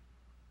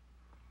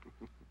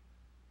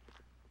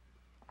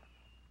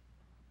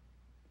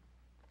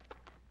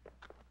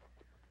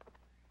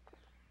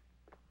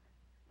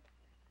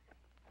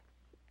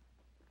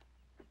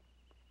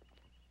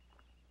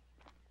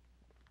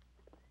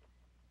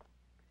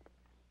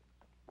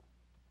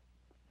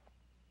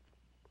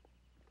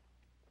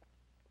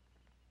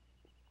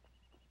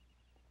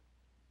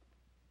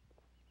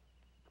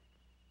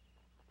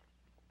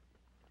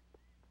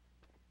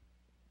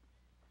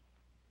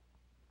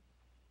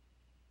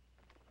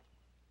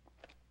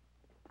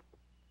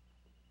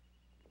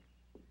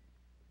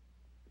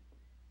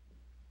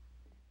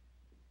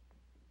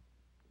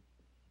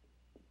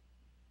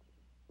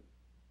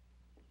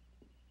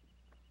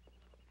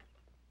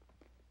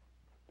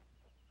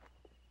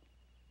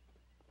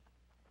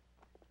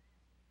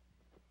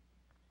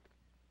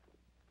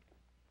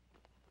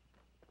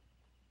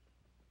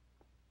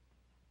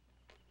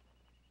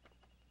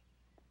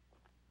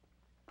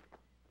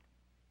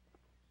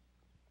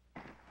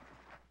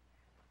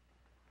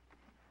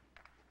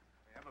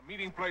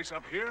 Meeting place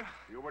up here?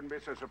 You wouldn't be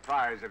so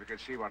surprised if you could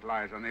see what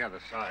lies on the other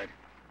side.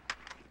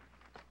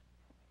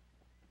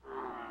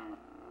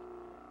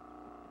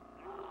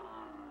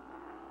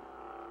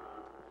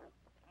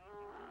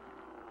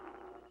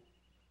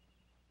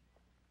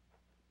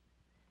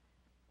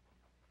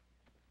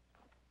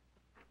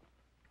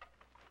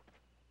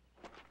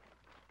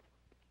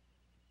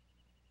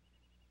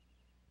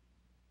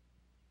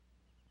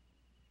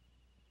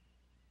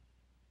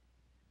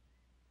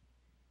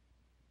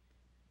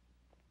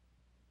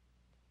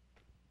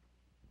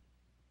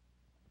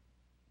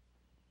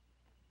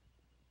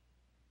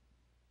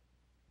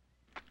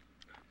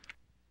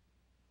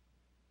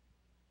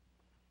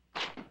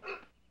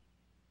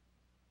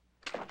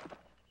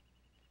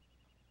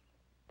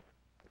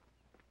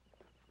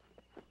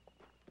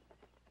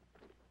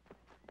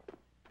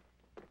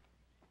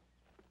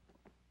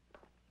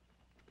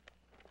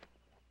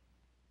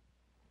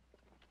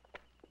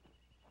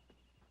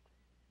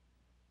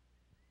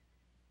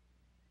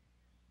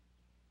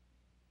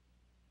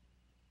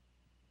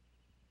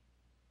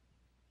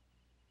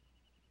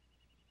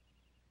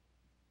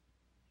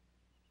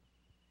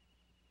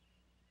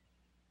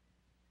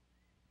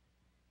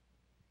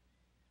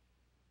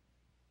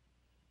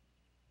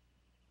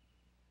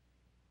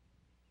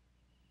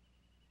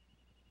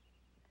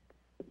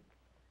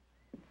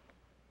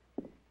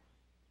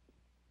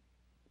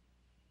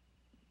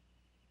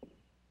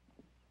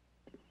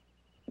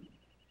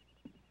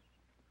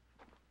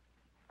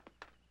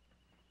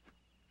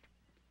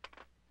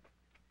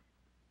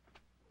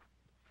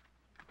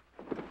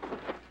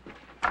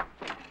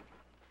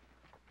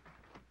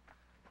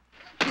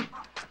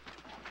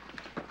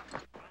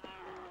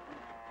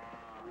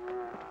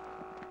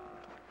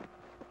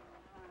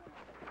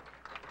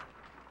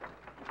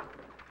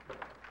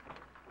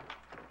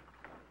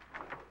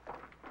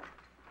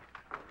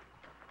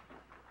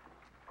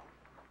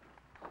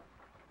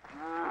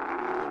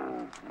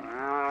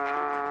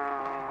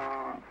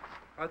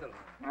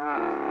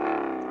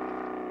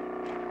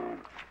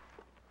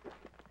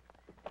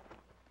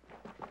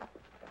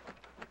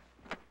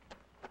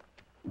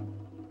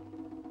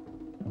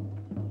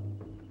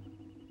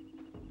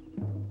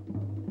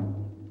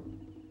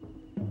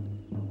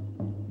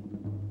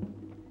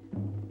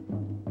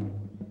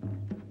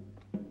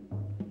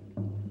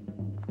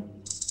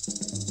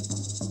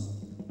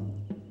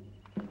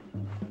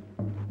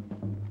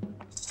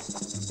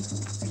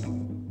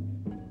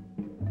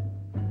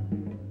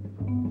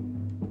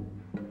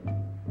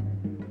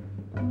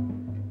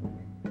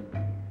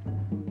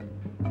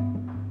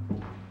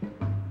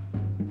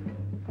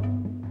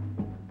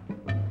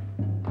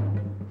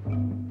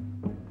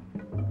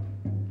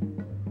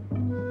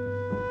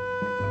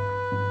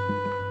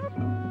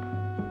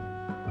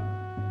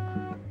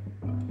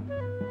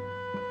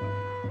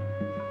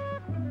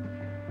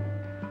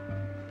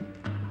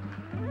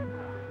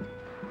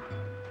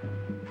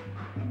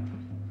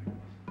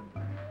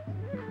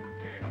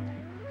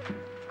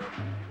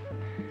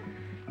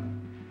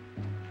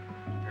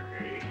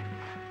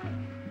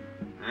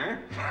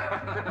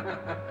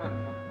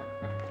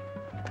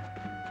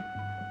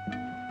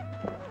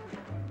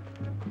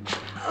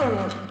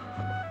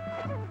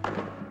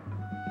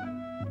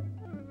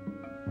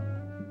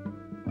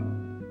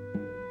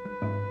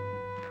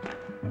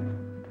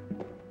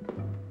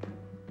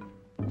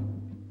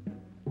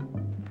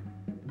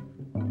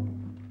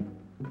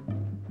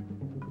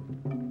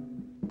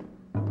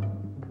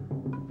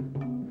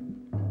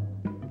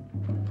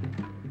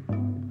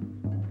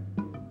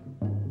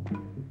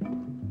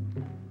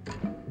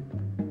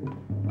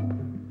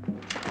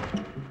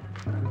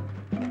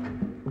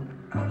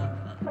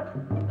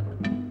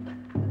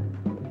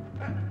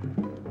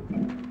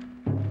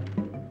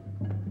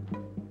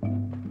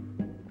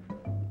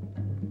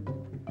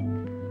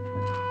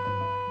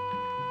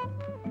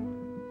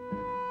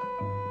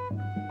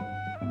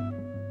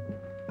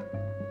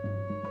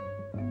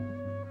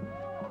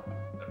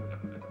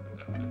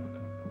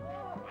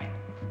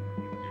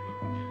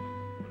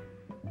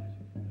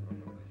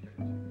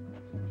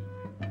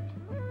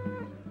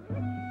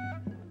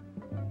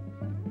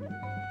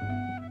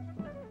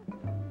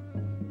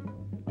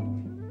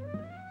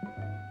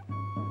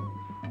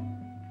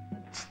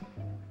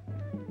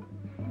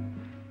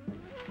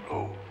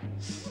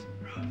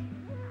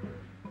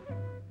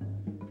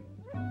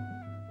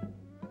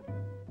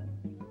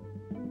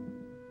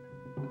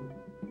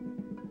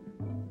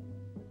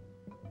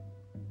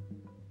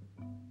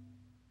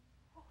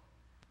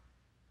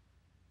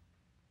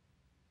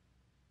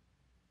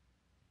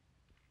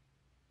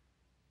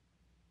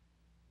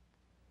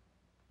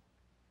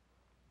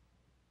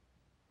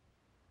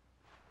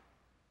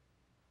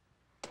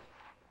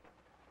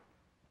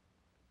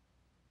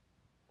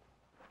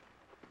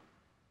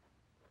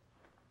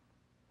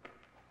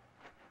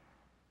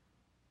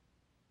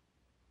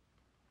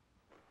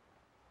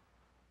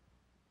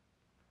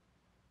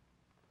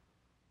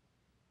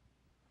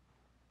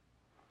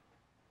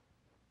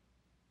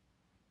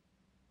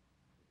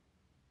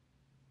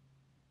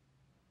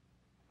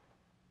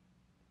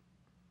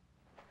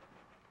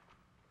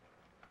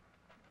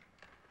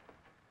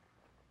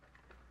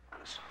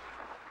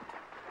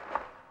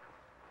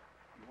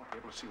 You won't be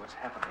able to see what's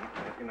happening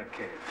in a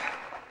cave.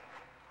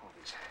 Hold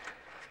these.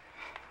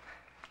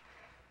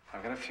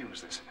 I'm going to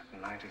fuse this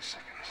in 90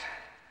 seconds.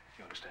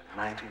 You understand?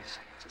 90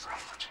 seconds is how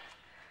much.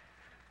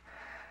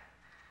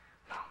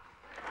 Now,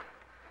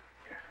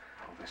 here,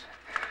 hold this.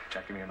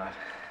 Jack, give me a knife.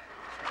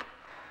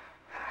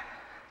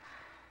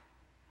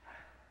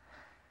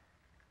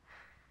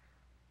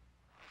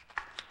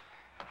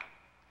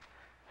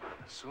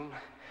 As soon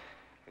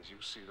as you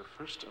see the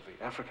first of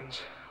the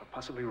Africans, or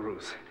possibly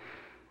Ruth,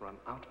 run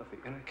out of the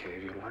inner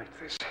cave, you light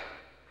this.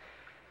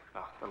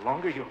 Now, the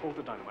longer you hold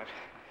the dynamite,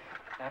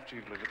 after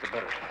you've lit it, the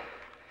better.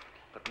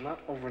 But not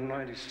over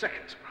 90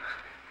 seconds.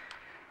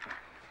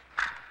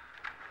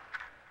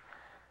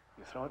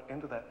 You throw it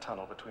into that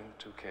tunnel between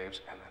the two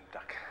caves and then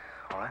duck.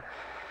 All right?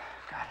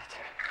 Got it.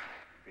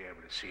 You'll be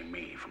able to see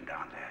me from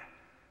down there.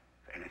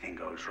 If anything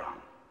goes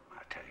wrong,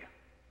 I'll tell you.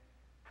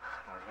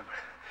 Now remember,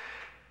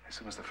 as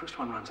soon as the first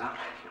one runs out,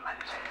 you light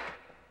it.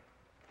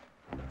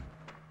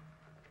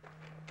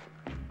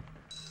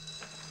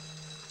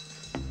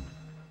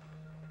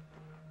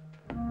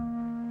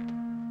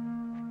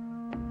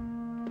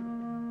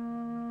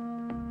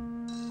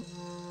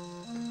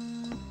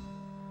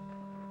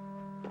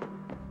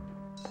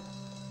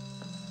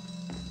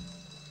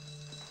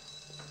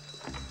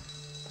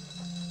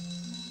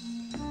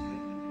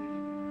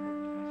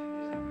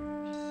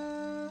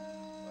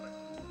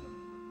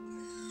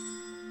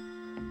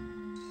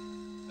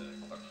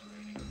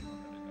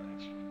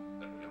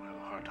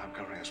 I'm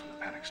covering us when the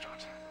panic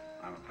starts.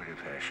 I'm a pretty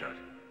fair shot.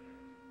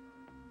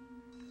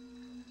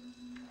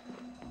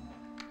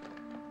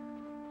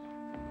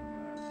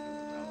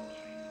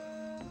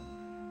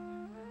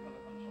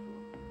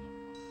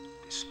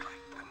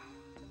 Distract them.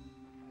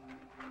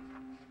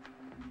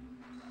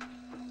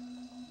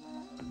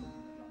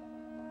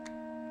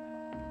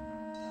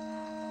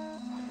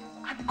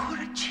 I'm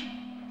Kurachi.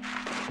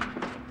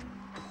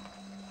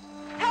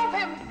 Help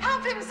him!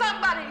 Help him,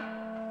 somebody!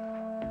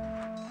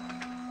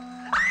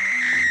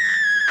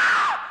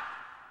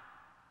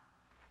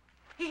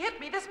 He hit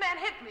me. This man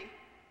hit me.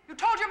 You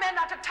told your men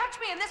not to touch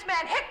me, and this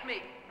man hit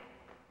me.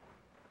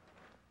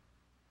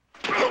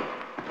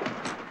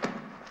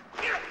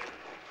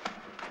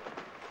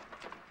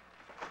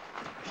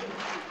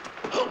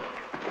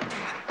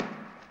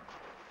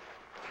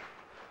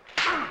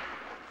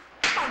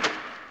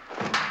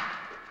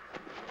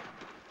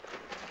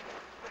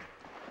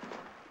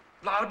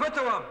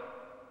 Larbetawam.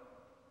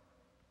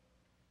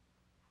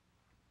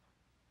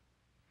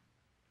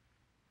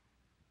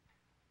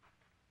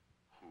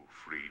 Who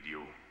freed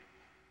you?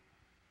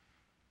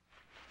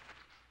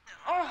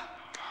 Oh.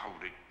 How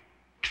did...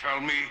 Tell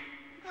me.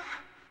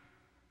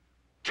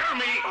 Tell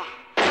me! All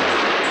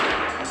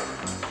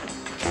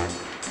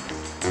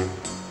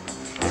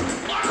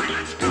right,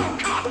 let's go!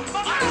 Come on!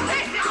 I'll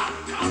take you!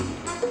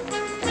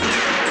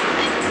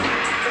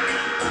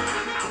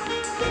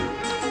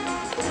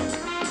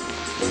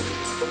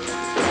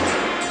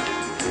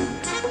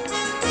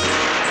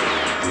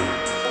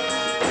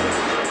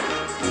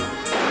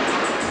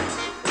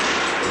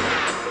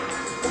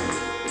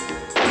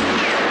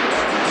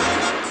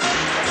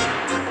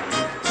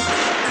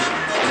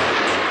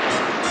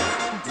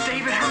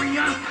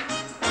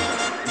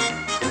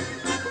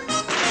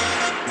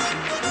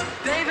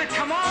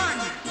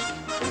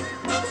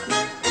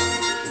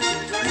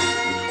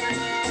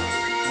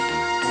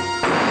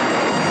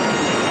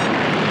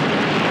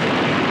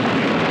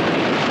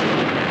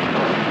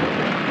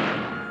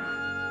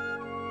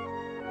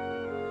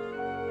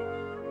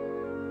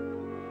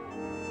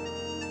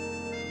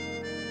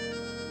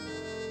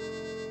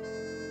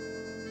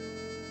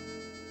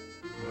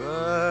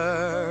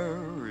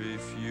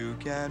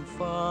 and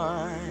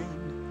find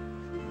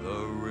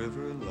the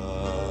river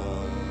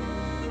love.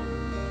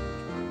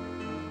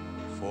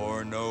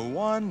 For no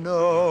one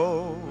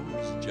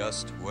knows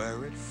just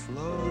where it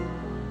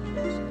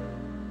flows,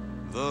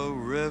 the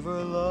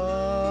river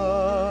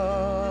love.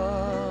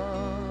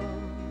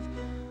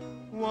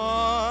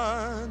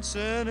 Once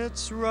in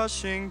its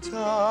rushing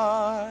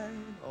tide,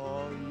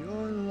 all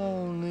your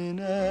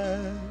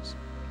loneliness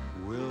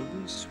will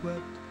be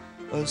swept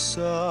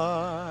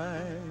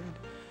aside.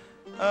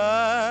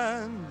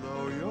 And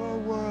though your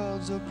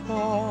worlds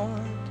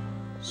apart,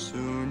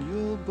 soon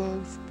you'll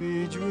both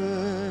be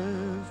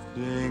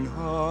drifting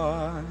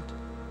heart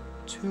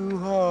to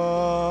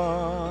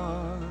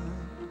heart.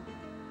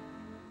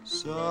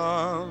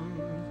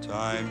 Sometimes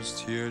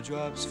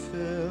teardrops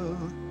fill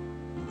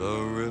the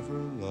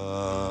river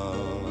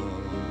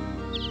love.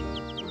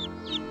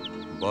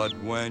 But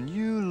when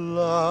you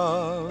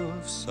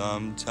love,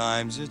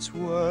 sometimes it's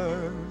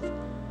worth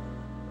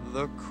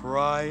the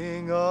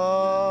crying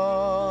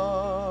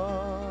of.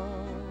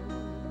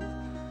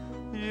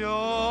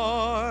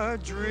 Your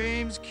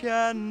dreams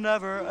can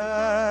never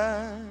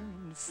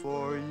end,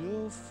 for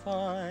you'll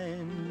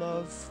find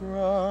love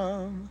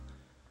from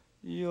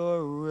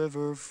your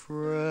river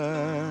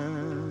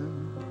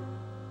friend.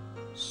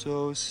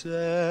 So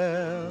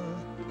sail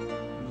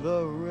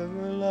the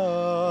river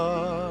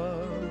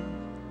love,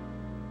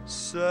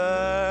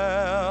 sail